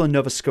lot of people in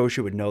Nova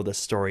Scotia would know this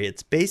story.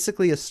 It's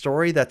basically a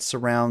story that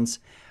surrounds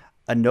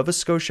a Nova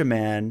Scotia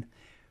man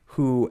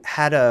who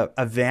had a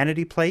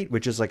vanity plate,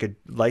 which is like a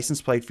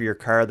license plate for your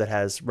car that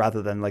has, rather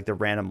than like the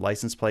random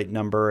license plate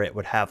number, it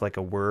would have like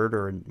a word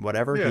or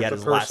whatever. Yeah, he had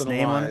his last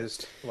name on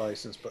it.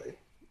 License plate.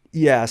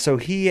 Yeah, so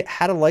he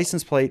had a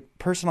license plate,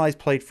 personalized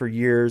plate for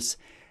years.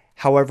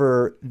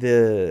 However,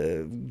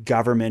 the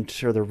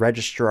government or the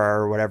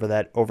registrar or whatever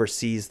that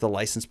oversees the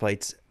license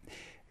plates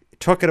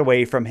took it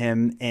away from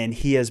him, and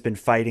he has been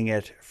fighting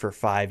it for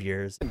 5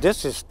 years.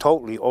 This is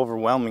totally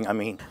overwhelming. I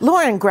mean,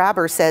 Lauren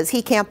Grabber says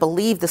he can't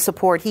believe the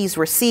support he's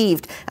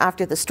received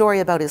after the story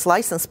about his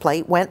license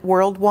plate went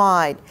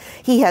worldwide.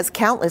 He has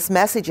countless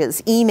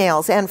messages,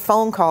 emails, and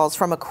phone calls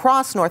from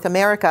across North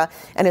America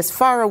and as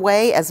far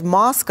away as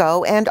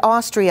Moscow and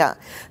Austria.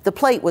 The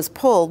plate was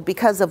pulled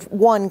because of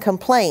one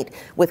complaint,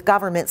 with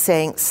government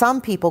saying some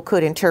people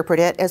could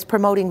interpret it as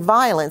promoting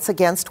violence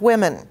against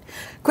women.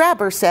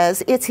 Grabber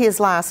says it's his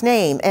last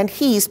name, and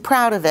he's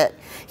proud of it.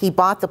 He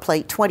bought the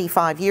plate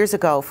 25 years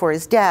ago for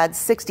his dad's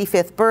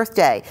 65th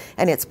birthday,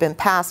 and it's been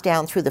passed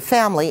down through the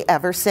family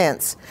ever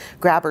since.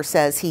 Grabber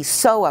says he's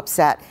so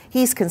upset,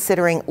 he's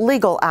considering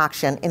legal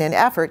action in an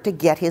effort to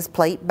get his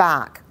plate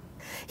back.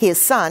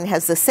 His son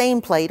has the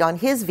same plate on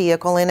his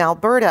vehicle in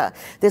Alberta.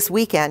 This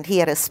weekend, he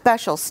had a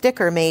special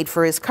sticker made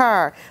for his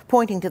car,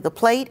 pointing to the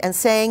plate and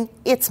saying,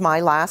 "It's my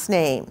last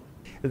name."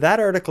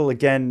 That article,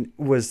 again,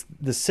 was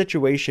the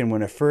situation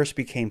when it first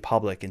became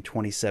public in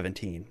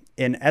 2017.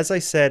 And as I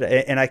said,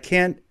 and I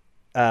can't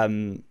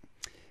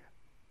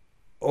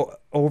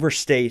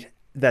overstate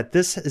that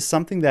this is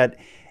something that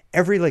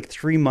every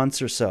 3 months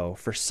or so,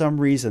 for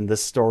some reason,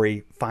 this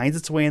story finds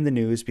its way in the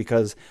news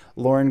because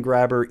Lauren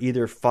Grabber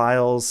either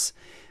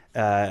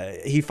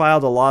he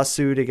filed a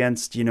lawsuit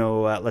against,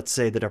 let's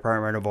say the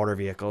Department of Motor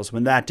Vehicles.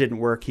 When that didn't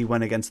work, he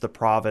went against the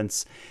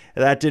province.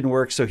 That didn't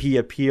work, so he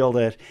appealed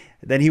it.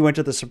 Then he went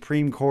to the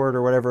Supreme Court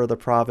or whatever of the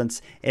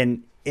province,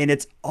 and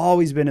it's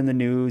always been in the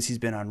news. He's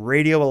been on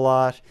radio a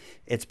lot.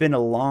 It's been a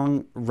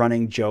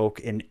long-running joke,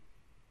 and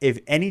if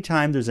any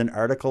time there's an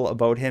article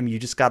about him, you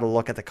just got to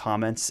look at the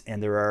comments,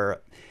 and there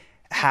are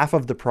half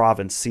of the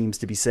province seems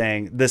to be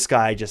saying this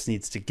guy just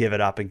needs to give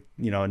it up and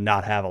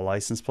not have a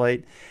license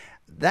plate.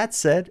 That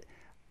said,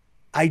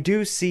 I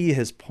do see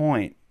his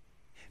point.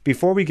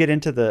 Before we get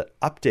into the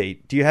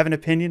update, do you have an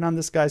opinion on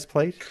this guy's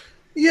plate?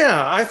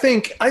 Yeah, I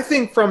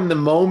think from the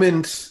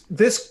moment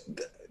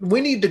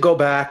we need to go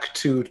back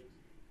to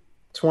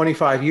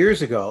 25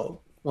 years ago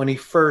when he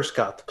first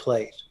got the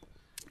plate.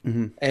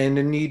 Mm-hmm. And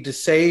I need to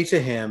say to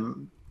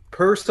him,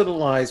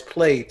 personalized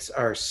plates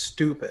are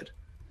stupid.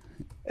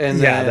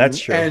 And that's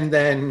true. And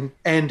then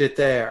end it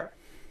there.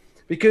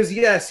 Because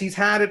yes, he's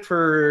had it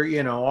for,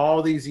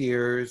 all these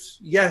years.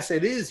 Yes,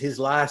 it is his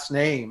last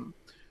name.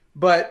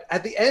 But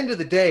at the end of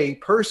the day,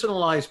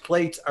 personalized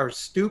plates are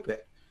stupid.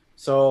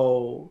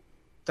 So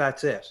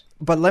that's it.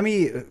 But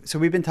so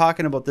we've been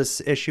talking about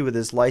this issue with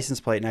his license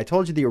plate, and I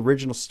told you the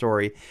original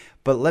story,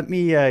 but let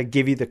me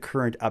give you the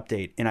current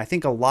update. And I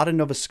think a lot of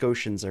Nova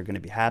Scotians are going to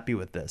be happy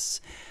with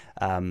this.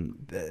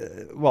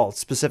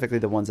 Specifically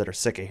the ones that are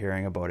sick of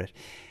hearing about it.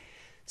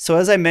 So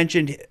as I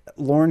mentioned,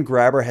 Lauren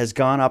Grabber has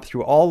gone up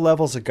through all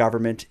levels of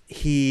government.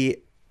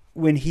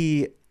 When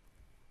he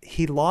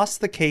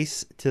lost the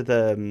case to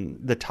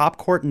the top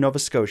court in Nova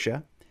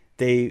Scotia,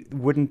 they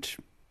wouldn't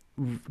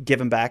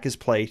give him back his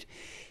plate.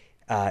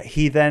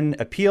 He then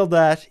appealed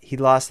that. He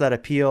lost that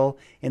appeal,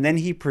 and then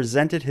he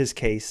presented his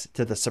case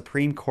to the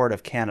Supreme Court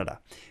of Canada,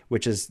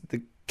 which is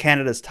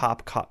Canada's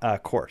top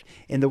court.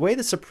 And the way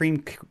the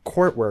Supreme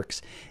Court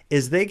works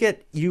is they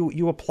get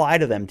you apply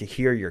to them to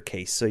hear your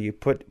case. So you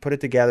put it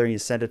together and you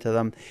send it to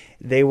them.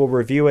 They will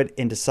review it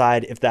and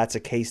decide if that's a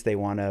case they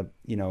want to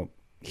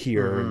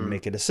hear and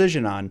make a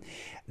decision on.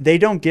 They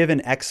don't give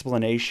an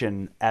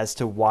explanation as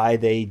to why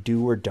they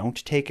do or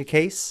don't take a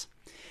case.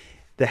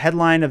 The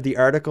headline of the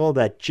article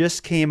that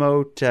just came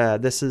out,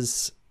 this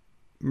is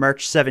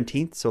March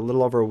 17th, so a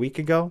little over a week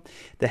ago.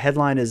 The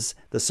headline is,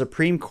 "The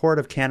Supreme Court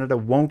of Canada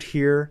won't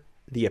hear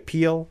the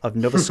appeal of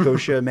Nova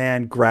Scotia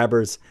man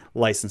Grabber's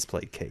license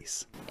plate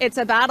case." It's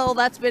a battle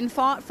that's been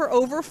fought for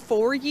over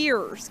 4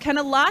 years. Can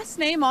a last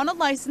name on a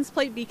license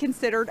plate be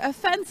considered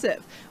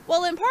offensive?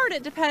 Well, in part,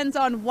 it depends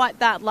on what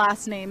that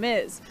last name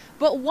is.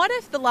 But what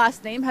if the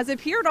last name has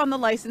appeared on the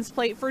license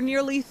plate for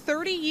nearly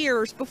 30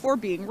 years before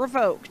being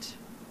revoked?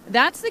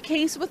 That's the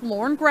case with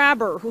Lauren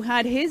Grabber, who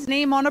had his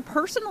name on a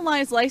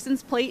personalized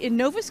license plate in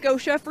Nova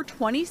Scotia for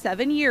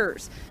 27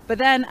 years. But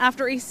then,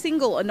 after a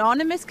single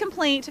anonymous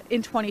complaint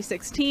in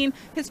 2016,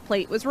 his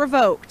plate was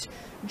revoked.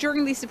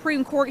 During the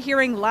Supreme Court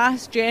hearing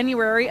last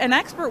January, an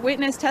expert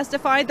witness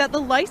testified that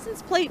the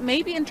license plate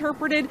may be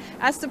interpreted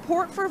as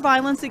support for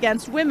violence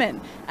against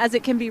women, as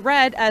it can be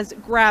read as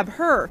 "grab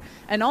her,"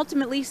 and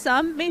ultimately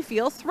some may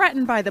feel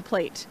threatened by the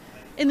plate.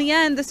 In the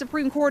end, the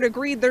Supreme Court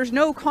agreed there's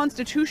no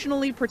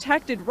constitutionally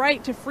protected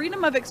right to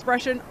freedom of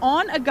expression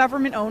on a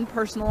government-owned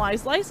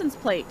personalized license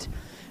plate.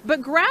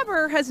 But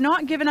Grabber has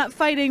not given up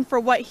fighting for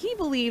what he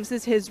believes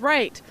is his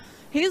right.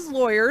 His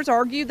lawyers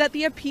argue that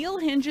the appeal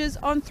hinges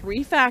on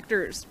 3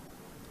 factors.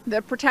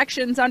 The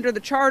protections under the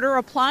charter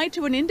apply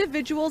to an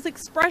individual's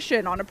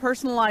expression on a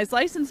personalized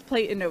license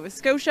plate in Nova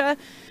Scotia,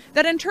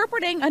 that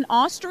interpreting an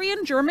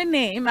Austrian German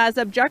name as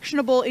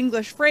objectionable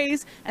English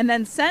phrase and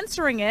then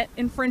censoring it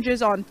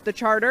infringes on the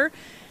charter,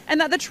 and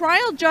that the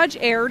trial judge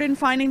erred in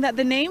finding that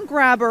the name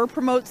Grabber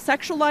promotes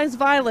sexualized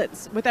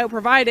violence without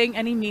providing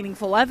any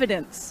meaningful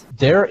evidence.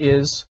 There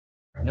is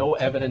no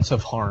evidence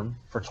of harm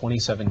for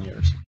 27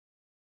 years.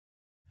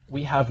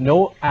 we have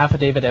no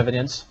affidavit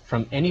evidence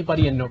from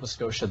anybody in Nova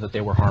Scotia that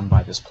they were harmed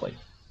by this plate.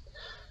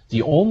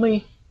 The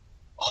only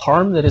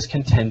harm that is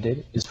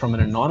contended is from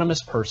an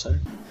anonymous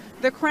person.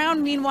 The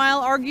Crown,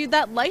 meanwhile, argued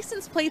that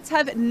license plates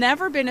have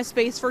never been a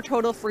space for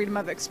total freedom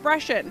of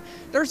expression.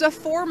 There's a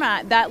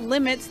format that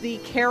limits the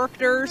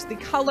characters, the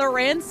color,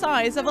 and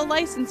size of a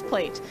license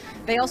plate.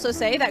 They also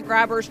say that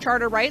Grabber's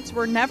charter rights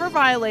were never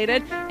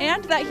violated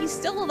and that he's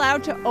still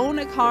allowed to own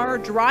a car,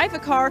 drive a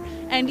car,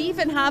 and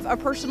even have a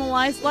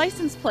personalized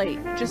license plate,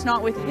 just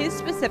not with his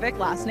specific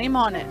last name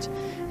on it.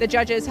 The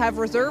judges have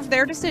reserved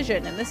their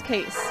decision in this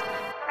case.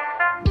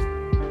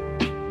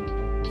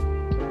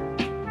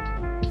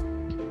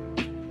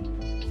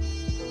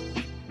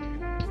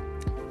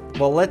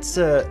 Well, let's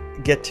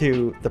get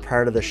to the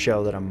part of the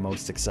show that I'm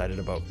most excited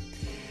about.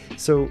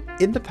 So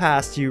in the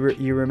past, you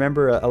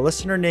remember a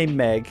listener named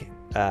Meg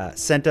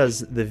sent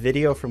us the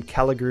video from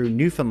Kelligrew,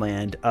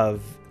 Newfoundland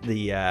of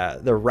the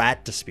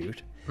rat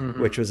dispute,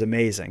 which was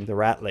amazing, the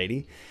rat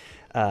lady,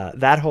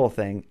 that whole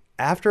thing.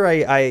 After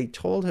I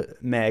told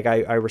Meg,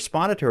 I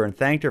responded to her and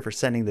thanked her for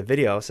sending the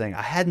video, saying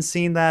I hadn't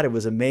seen that, it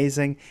was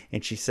amazing.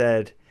 And she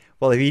said,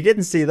 well, if you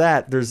didn't see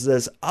that, there's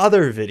this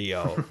other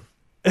video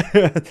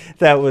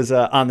that was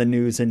on the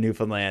news in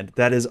Newfoundland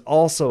that is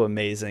also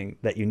amazing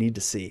that you need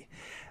to see.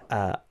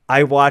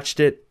 I watched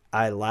it,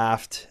 I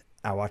laughed,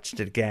 I watched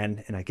it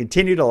again, and I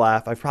continue to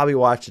laugh. I've probably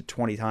watched it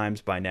 20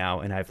 times by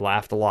now, and I've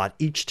laughed a lot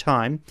each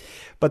time.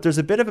 But there's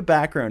a bit of a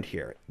background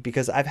here,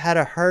 because I've had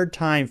a hard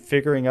time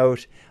figuring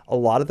out a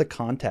lot of the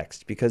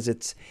context, because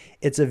it's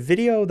a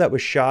video that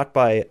was shot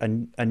by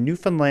a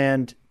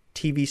Newfoundland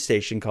TV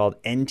station called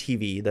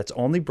NTV that's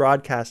only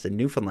broadcast in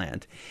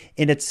Newfoundland.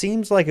 And it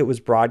seems like it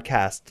was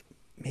broadcast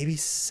maybe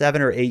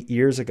 7 or 8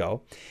 years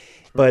ago.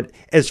 But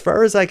as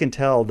far as I can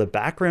tell, the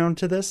background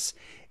to this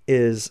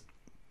is,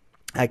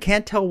 I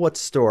can't tell what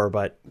store,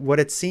 but what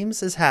it seems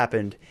has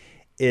happened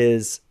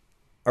is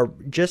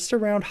just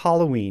around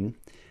Halloween,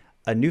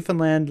 a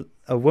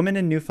woman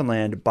in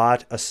Newfoundland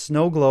bought a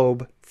snow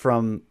globe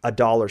from a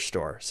dollar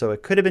store. So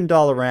it could have been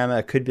Dollarama,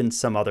 it could have been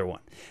some other one.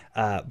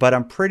 But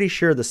I'm pretty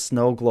sure the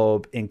snow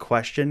globe in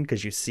question,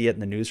 because you see it in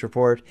the news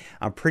report,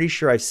 I'm pretty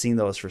sure I've seen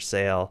those for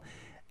sale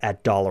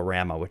at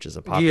Dollarama, which is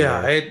a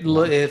popular it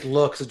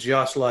looks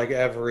just like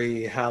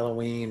every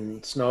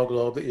Halloween snow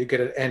globe that you get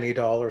at any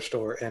dollar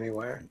store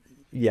anywhere.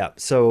 Yeah.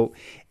 So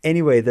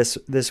anyway,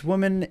 this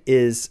woman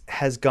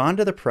has gone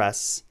to the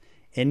press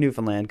in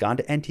Newfoundland, gone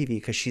to NTV,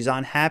 because she's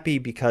unhappy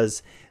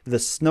because the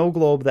snow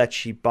globe that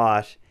she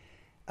bought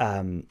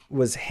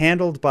was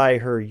handled by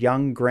her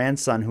young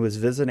grandson who was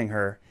visiting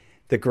her.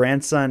 The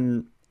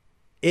grandson,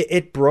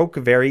 it broke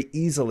very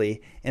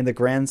easily, and the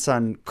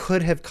grandson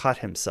could have cut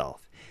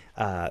himself.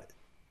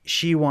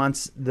 She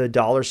wants the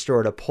dollar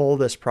store to pull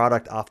this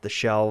product off the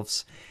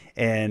shelves,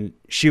 and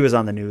she was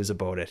on the news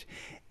about it.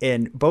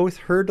 And both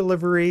her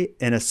delivery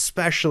and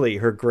especially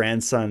her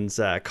grandson's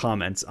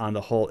comments on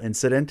the whole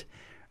incident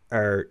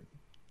are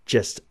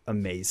just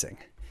amazing.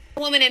 A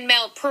woman in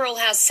Mount Pearl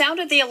has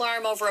sounded the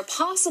alarm over a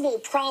possible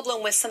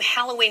problem with some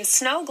Halloween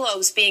snow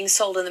globes being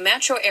sold in the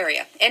metro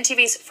area.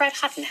 NTV's Fred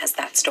Hutton has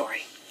that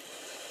story.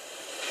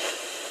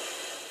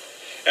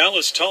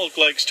 Alice Tulk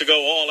likes to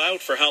go all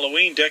out for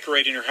Halloween,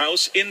 decorating her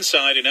house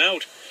inside and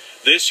out.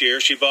 This year,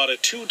 she bought a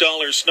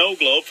 $2 snow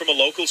globe from a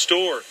local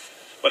store,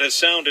 but has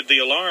sounded the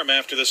alarm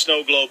after the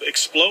snow globe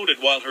exploded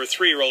while her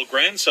 3-year-old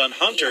grandson,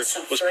 Hunter,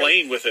 was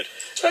playing with it.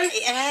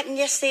 It happened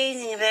yesterday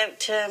evening about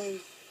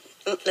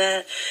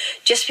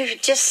just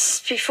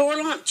before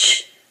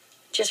lunch.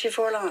 Just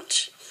before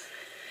lunch.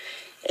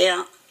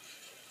 Yeah.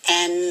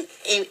 And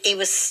he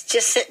was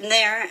just sitting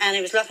there, and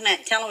he was looking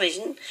at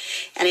television,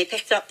 and he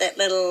picked up that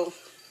little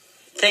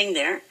thing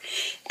there,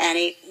 and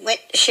he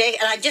went to shake,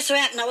 and I just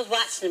went and I was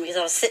watching him because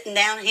I was sitting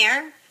down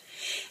here,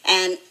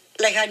 and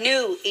like I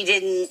knew he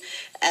didn't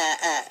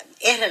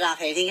eat it off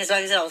anything as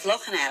long as I was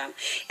looking at him,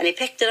 and he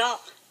picked it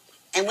up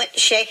and went to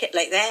shake it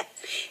like that,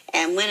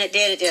 and when it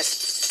did, it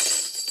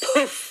just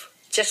poof,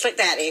 just like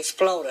that, it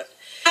exploded.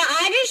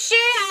 I just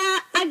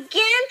said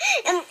again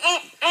and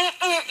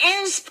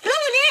exploded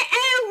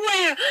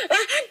everywhere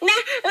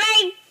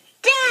like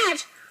that.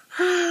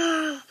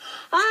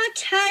 I'll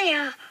tell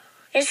you.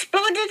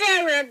 Exploded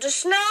everywhere, the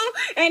snow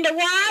and the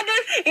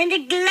water and the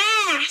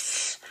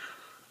glass.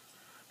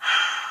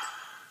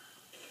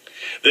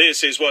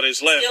 This is what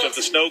is left of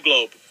the snow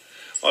globe.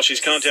 While she's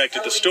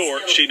contacted the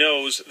store, she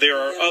knows there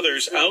are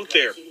others out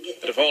there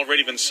that have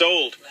already been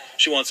sold.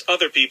 She wants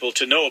other people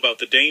to know about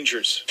the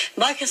dangers.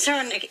 My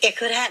concern, it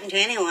could happen to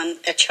anyone,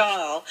 a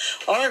child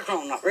or a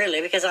grown-up,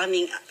 really, because, I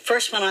mean,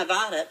 first when I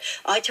bought it,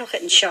 I took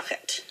it and shook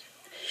it.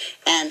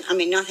 And, I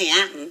mean, nothing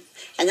happened.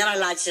 And then I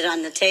lodged it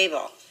on the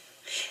table.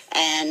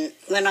 And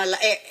when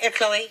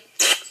Chloe,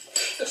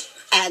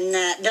 and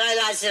then I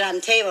lodged it on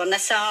the table, and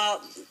that's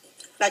all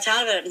I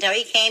thought about it until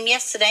he came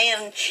yesterday,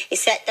 and he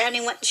sat down,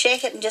 he went to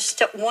shake it, and just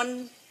took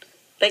one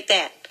like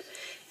that,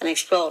 and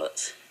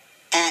exploded.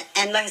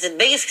 And like I said, the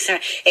biggest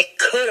concern, it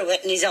could have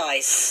went in his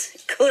eyes.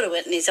 It could have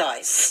went in his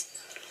eyes.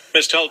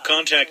 Ms. Tulk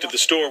contacted the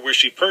store where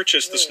she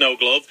purchased the snow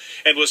globe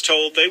and was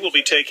told they will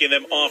be taking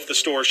them off the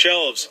store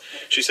shelves.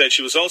 She said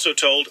she was also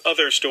told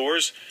other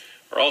stores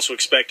are also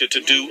expected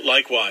to do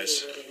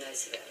likewise.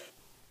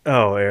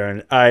 Oh,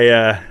 Aaron,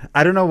 I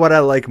don't know what I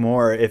like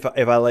more, if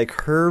I like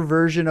her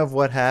version of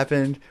what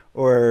happened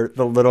or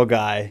the little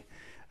guy,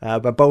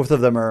 but both of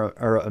them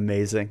are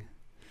amazing.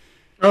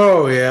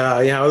 Oh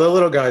yeah, the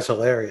little guy's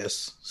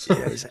hilarious.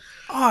 Yeah, he's like,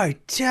 I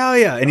tell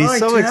ya, and he's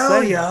so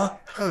excited.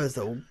 Oh, there's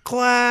the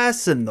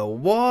glass and the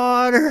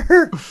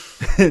water,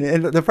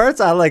 and the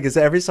parts I like is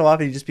every so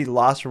often you just be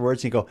lost for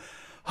words and you go,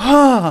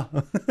 huh.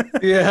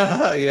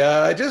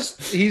 Yeah.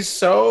 He's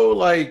so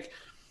like.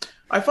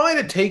 I find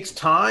it takes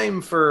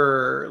time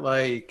for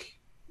like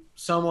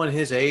someone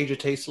his age. It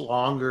takes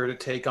longer to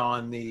take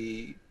on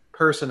the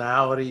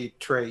personality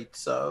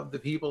traits of the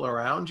people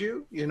around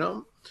you. You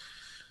know,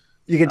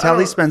 you can tell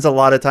he spends a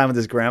lot of time with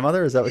his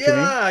grandmother. Is that what you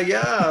mean?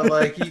 Yeah.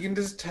 Like you can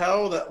just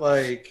tell that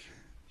like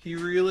he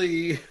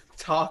really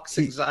talks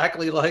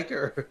exactly like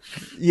her.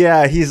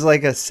 Yeah, he's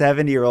like a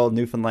 70-year-old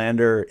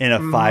Newfoundlander in a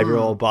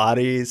 5-year-old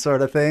body,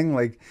 sort of thing.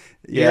 Like,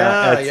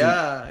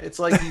 yeah. It's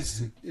like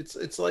he's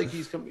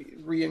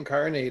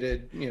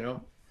reincarnated,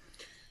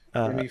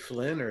 Jimmy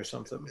Flynn or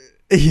something.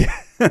 Yeah.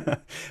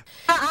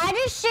 I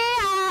just say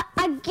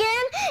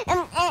again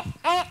and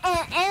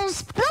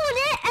explode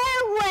it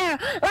everywhere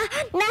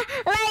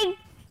like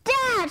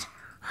that.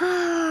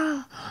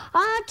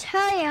 I'll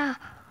tell ya.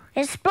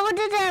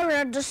 Exploded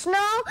everywhere, the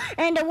snow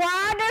and the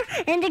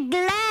water and the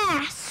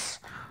glass.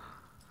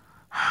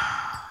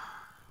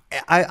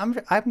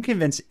 I'm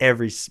convinced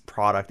every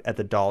product at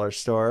the dollar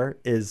store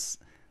is,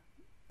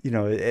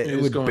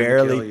 it would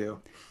barely. Kill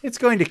you. It's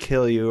going to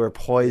kill you or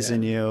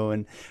poison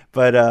you,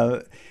 but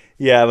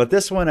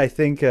this one, I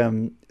think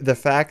the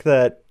fact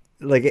that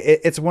like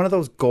it's one of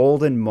those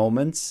golden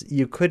moments.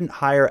 You couldn't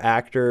hire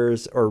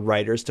actors or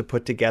writers to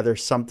put together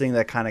something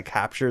that kind of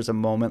captures a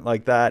moment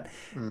like that.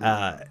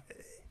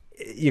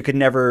 You could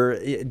never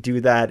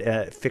do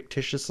that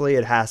fictitiously.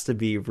 It has to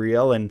be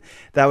real. And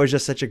that was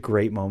just such a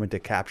great moment to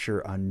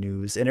capture on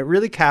news. And it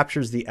really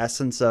captures the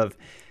essence of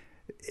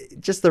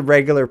just the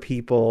regular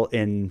people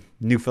in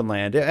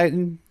Newfoundland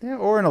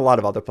or in a lot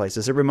of other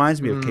places. It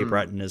reminds me of Cape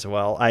Breton as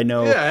well. I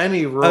know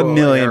any rural a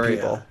million area,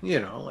 people.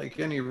 Like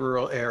any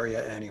rural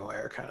area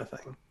anywhere kind of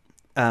thing.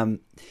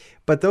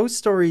 But those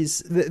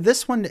stories,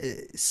 this one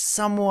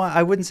somewhat,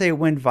 I wouldn't say it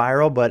went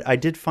viral, but I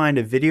did find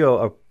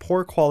a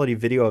poor quality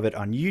video of it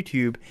on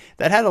YouTube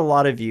that had a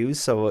lot of views.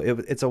 So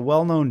it's a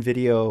well-known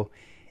video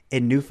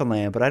in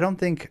Newfoundland, but I don't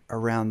think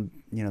around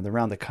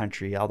the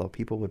country, although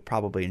people would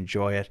probably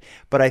enjoy it.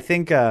 But I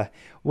think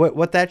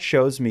what that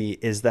shows me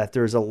is that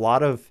there's a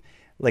lot of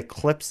like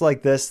clips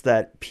like this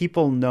that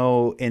people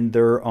know in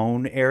their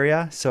own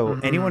area. So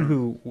anyone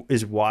who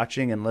is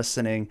watching and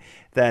listening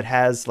that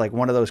has like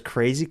one of those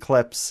crazy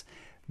clips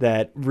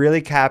that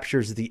really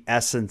captures the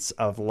essence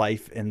of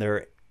life in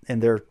their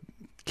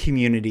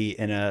community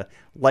in a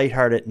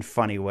lighthearted and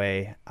funny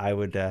way,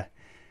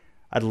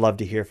 I'd love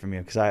to hear from you,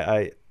 because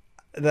I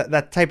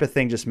that type of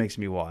thing just makes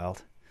me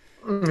wild.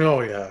 Oh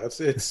yeah,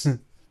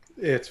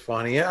 it's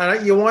funny.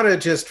 You want to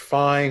just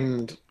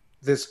find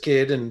this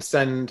kid and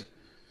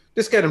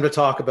just get him to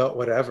talk about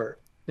whatever,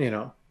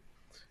 Yeah,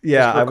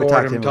 I would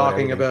talk to him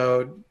talking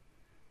about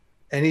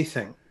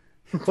anything.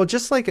 Well,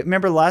 just like,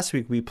 remember last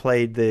week we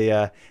played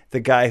the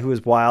guy who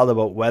was wild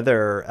about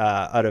weather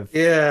out of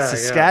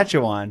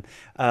Saskatchewan.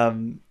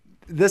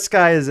 This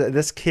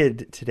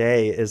kid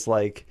today is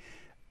like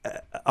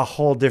a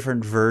whole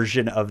different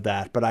version of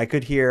that. But I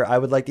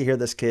would like to hear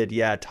this kid,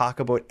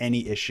 talk about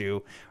any issue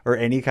or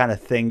any kind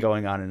of thing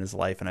going on in his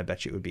life, and I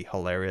bet you it would be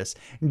hilarious.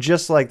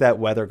 Just like that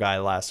weather guy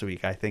last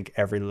week, I think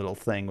every little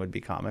thing would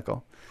be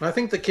comical. I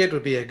think the kid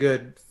would be a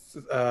good,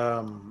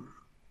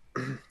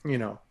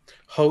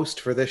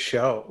 host for this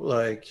show.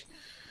 Like,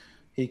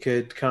 he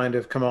could kind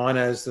of come on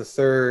as the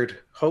third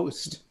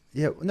host.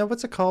 Yeah. No,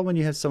 what's it called when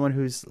you have someone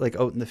who's like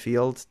out in the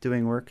field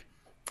doing work?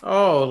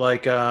 Oh,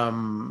 like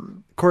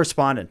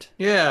correspondent.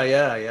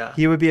 Yeah.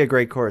 He would be a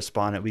great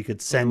correspondent. We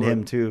could send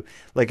him to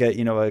like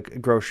a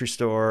grocery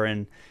store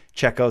and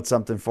check out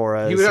something for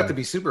us. He would have to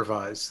be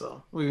supervised,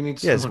 though. We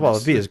need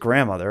it'd be his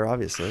grandmother,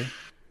 obviously.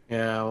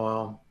 Yeah,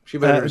 well, she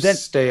better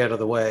stay out of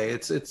the way.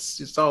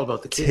 It's all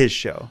about the kid. It's his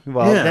show.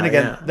 Well, then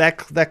again,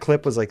 that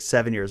clip was like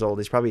 7 years old.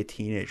 He's probably a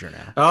teenager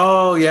now.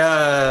 Oh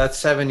yeah, that's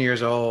 7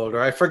 years old.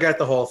 Or I forget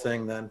the whole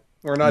thing. Then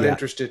we're not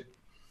interested.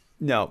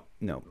 No,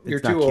 you're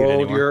too old.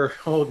 Anymore. You're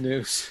old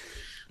news.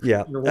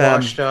 Yeah, you're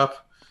washed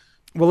up.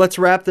 Well, let's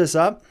wrap this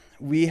up.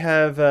 We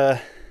have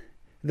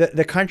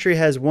the country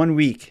has 1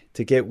 week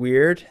to get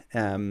weird.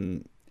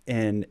 And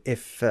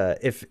if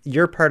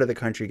your part of the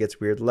country gets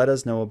weird, let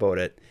us know about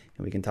it,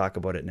 and we can talk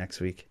about it next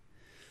week.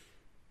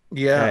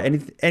 Yeah.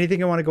 Anything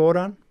you want to go out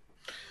on?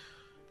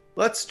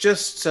 Let's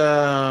just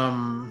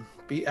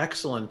be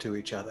excellent to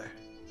each other.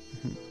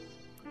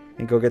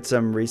 And go get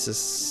some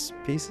Reese's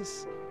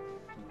Pieces.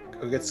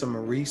 Go get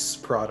some Reese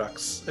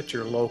products at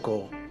your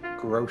local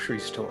grocery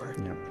store.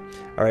 Yeah.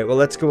 All right. Well,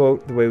 let's go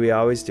out the way we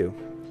always do.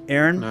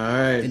 Aaron. All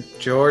right,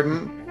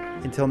 Jordan.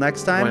 Until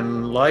next time.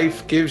 When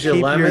life gives you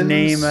keep lemons, your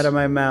name out of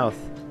my mouth.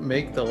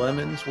 Make the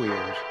lemons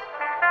weird.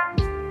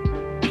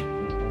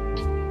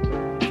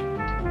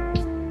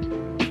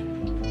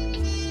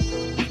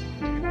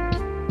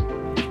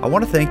 I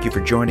want to thank you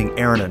for joining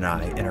Aaron and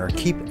I in our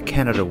Keep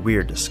Canada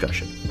Weird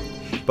discussion.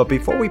 But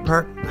before we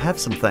part, I have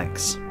some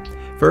thanks.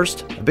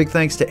 First, a big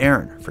thanks to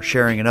Aaron for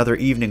sharing another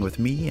evening with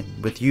me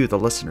and with you, the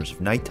listeners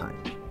of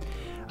Nighttime.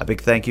 A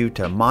big thank you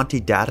to Monty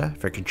Data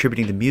for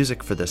contributing the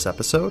music for this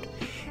episode,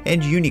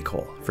 and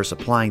Unicole for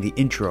supplying the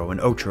intro and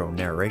outro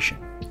narration.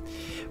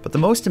 But the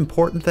most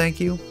important thank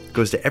you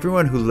goes to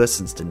everyone who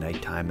listens to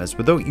Nighttime, as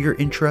without your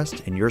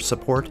interest and your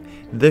support,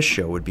 this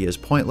show would be as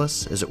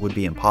pointless as it would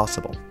be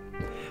impossible.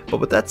 But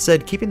with that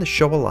said, keeping the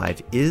show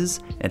alive is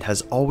and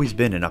has always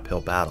been an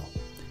uphill battle.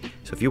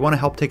 So if you want to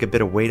help take a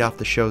bit of weight off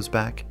the show's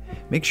back,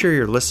 make sure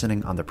you're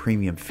listening on the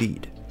premium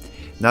feed.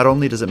 Not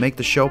only does it make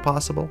the show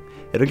possible,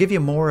 it'll give you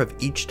more of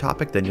each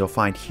topic than you'll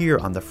find here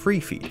on the free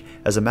feed,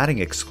 as I'm adding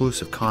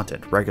exclusive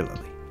content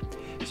regularly.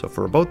 So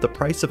for about the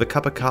price of a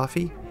cup of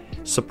coffee,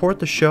 support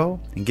the show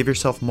and give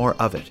yourself more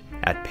of it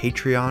at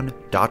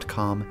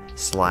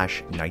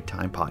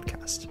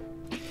patreon.com/nighttimepodcast.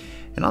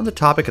 And on the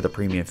topic of the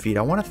premium feed,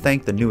 I want to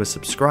thank the newest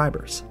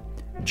subscribers.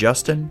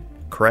 Justin,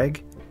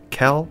 Craig,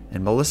 Kel,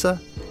 and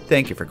Melissa,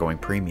 thank you for going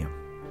premium.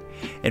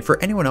 And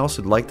for anyone else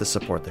who'd like to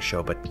support the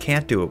show but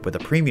can't do it with a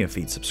premium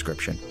feed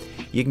subscription,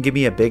 you can give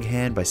me a big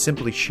hand by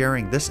simply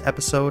sharing this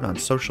episode on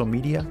social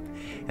media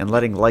and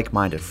letting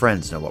like-minded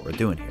friends know what we're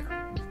doing here.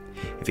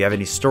 If you have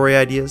any story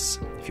ideas,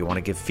 if you want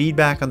to give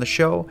feedback on the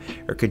show,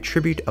 or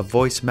contribute a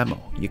voice memo,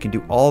 you can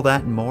do all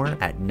that and more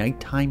at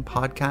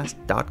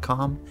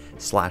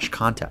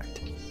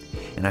nighttimepodcast.com/contact.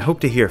 And I hope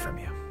to hear from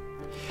you.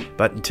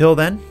 But until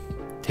then,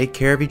 take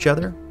care of each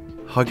other,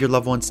 hug your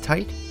loved ones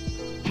tight,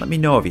 and let me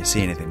know if you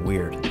see anything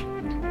weird.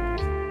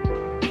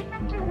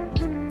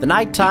 The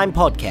Nighttime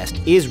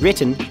Podcast is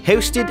written,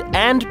 hosted,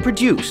 and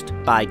produced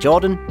by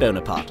Jordan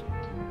Bonaparte.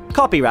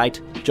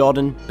 Copyright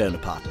Jordan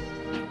Bonaparte.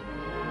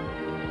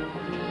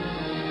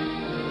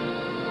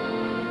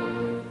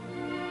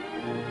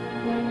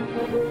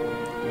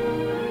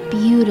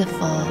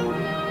 Beautiful,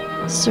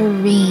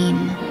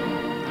 serene,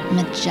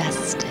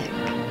 majestic.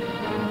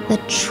 The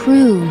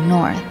true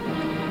North.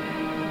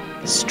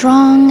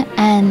 Strong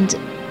and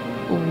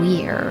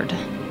weird.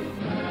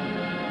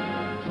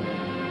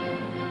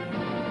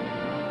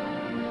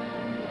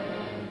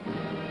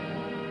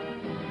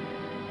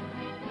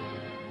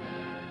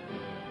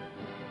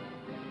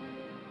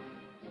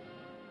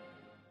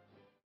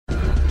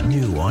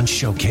 New on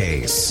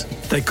Showcase.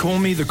 They call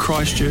me the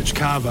Christchurch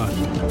Carver.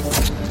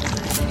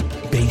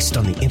 Based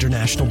on the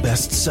international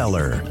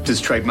bestseller.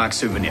 His trademark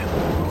souvenir.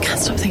 Can't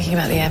stop thinking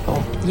about the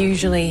apple.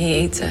 Usually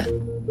he eats it.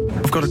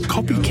 I've got a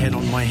copycat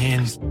on my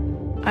hands.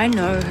 I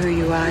know who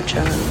you are,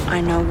 Joe. I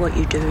know what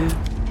you do.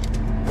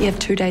 You have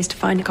 2 days to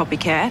find a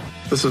copycat.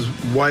 This is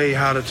way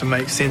harder to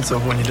make sense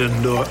of when you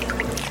didn't do it.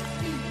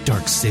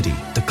 Dark City,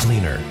 The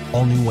Cleaner.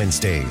 All new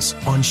Wednesdays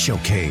on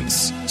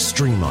Showcase.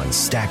 Stream on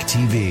Stack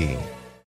TV.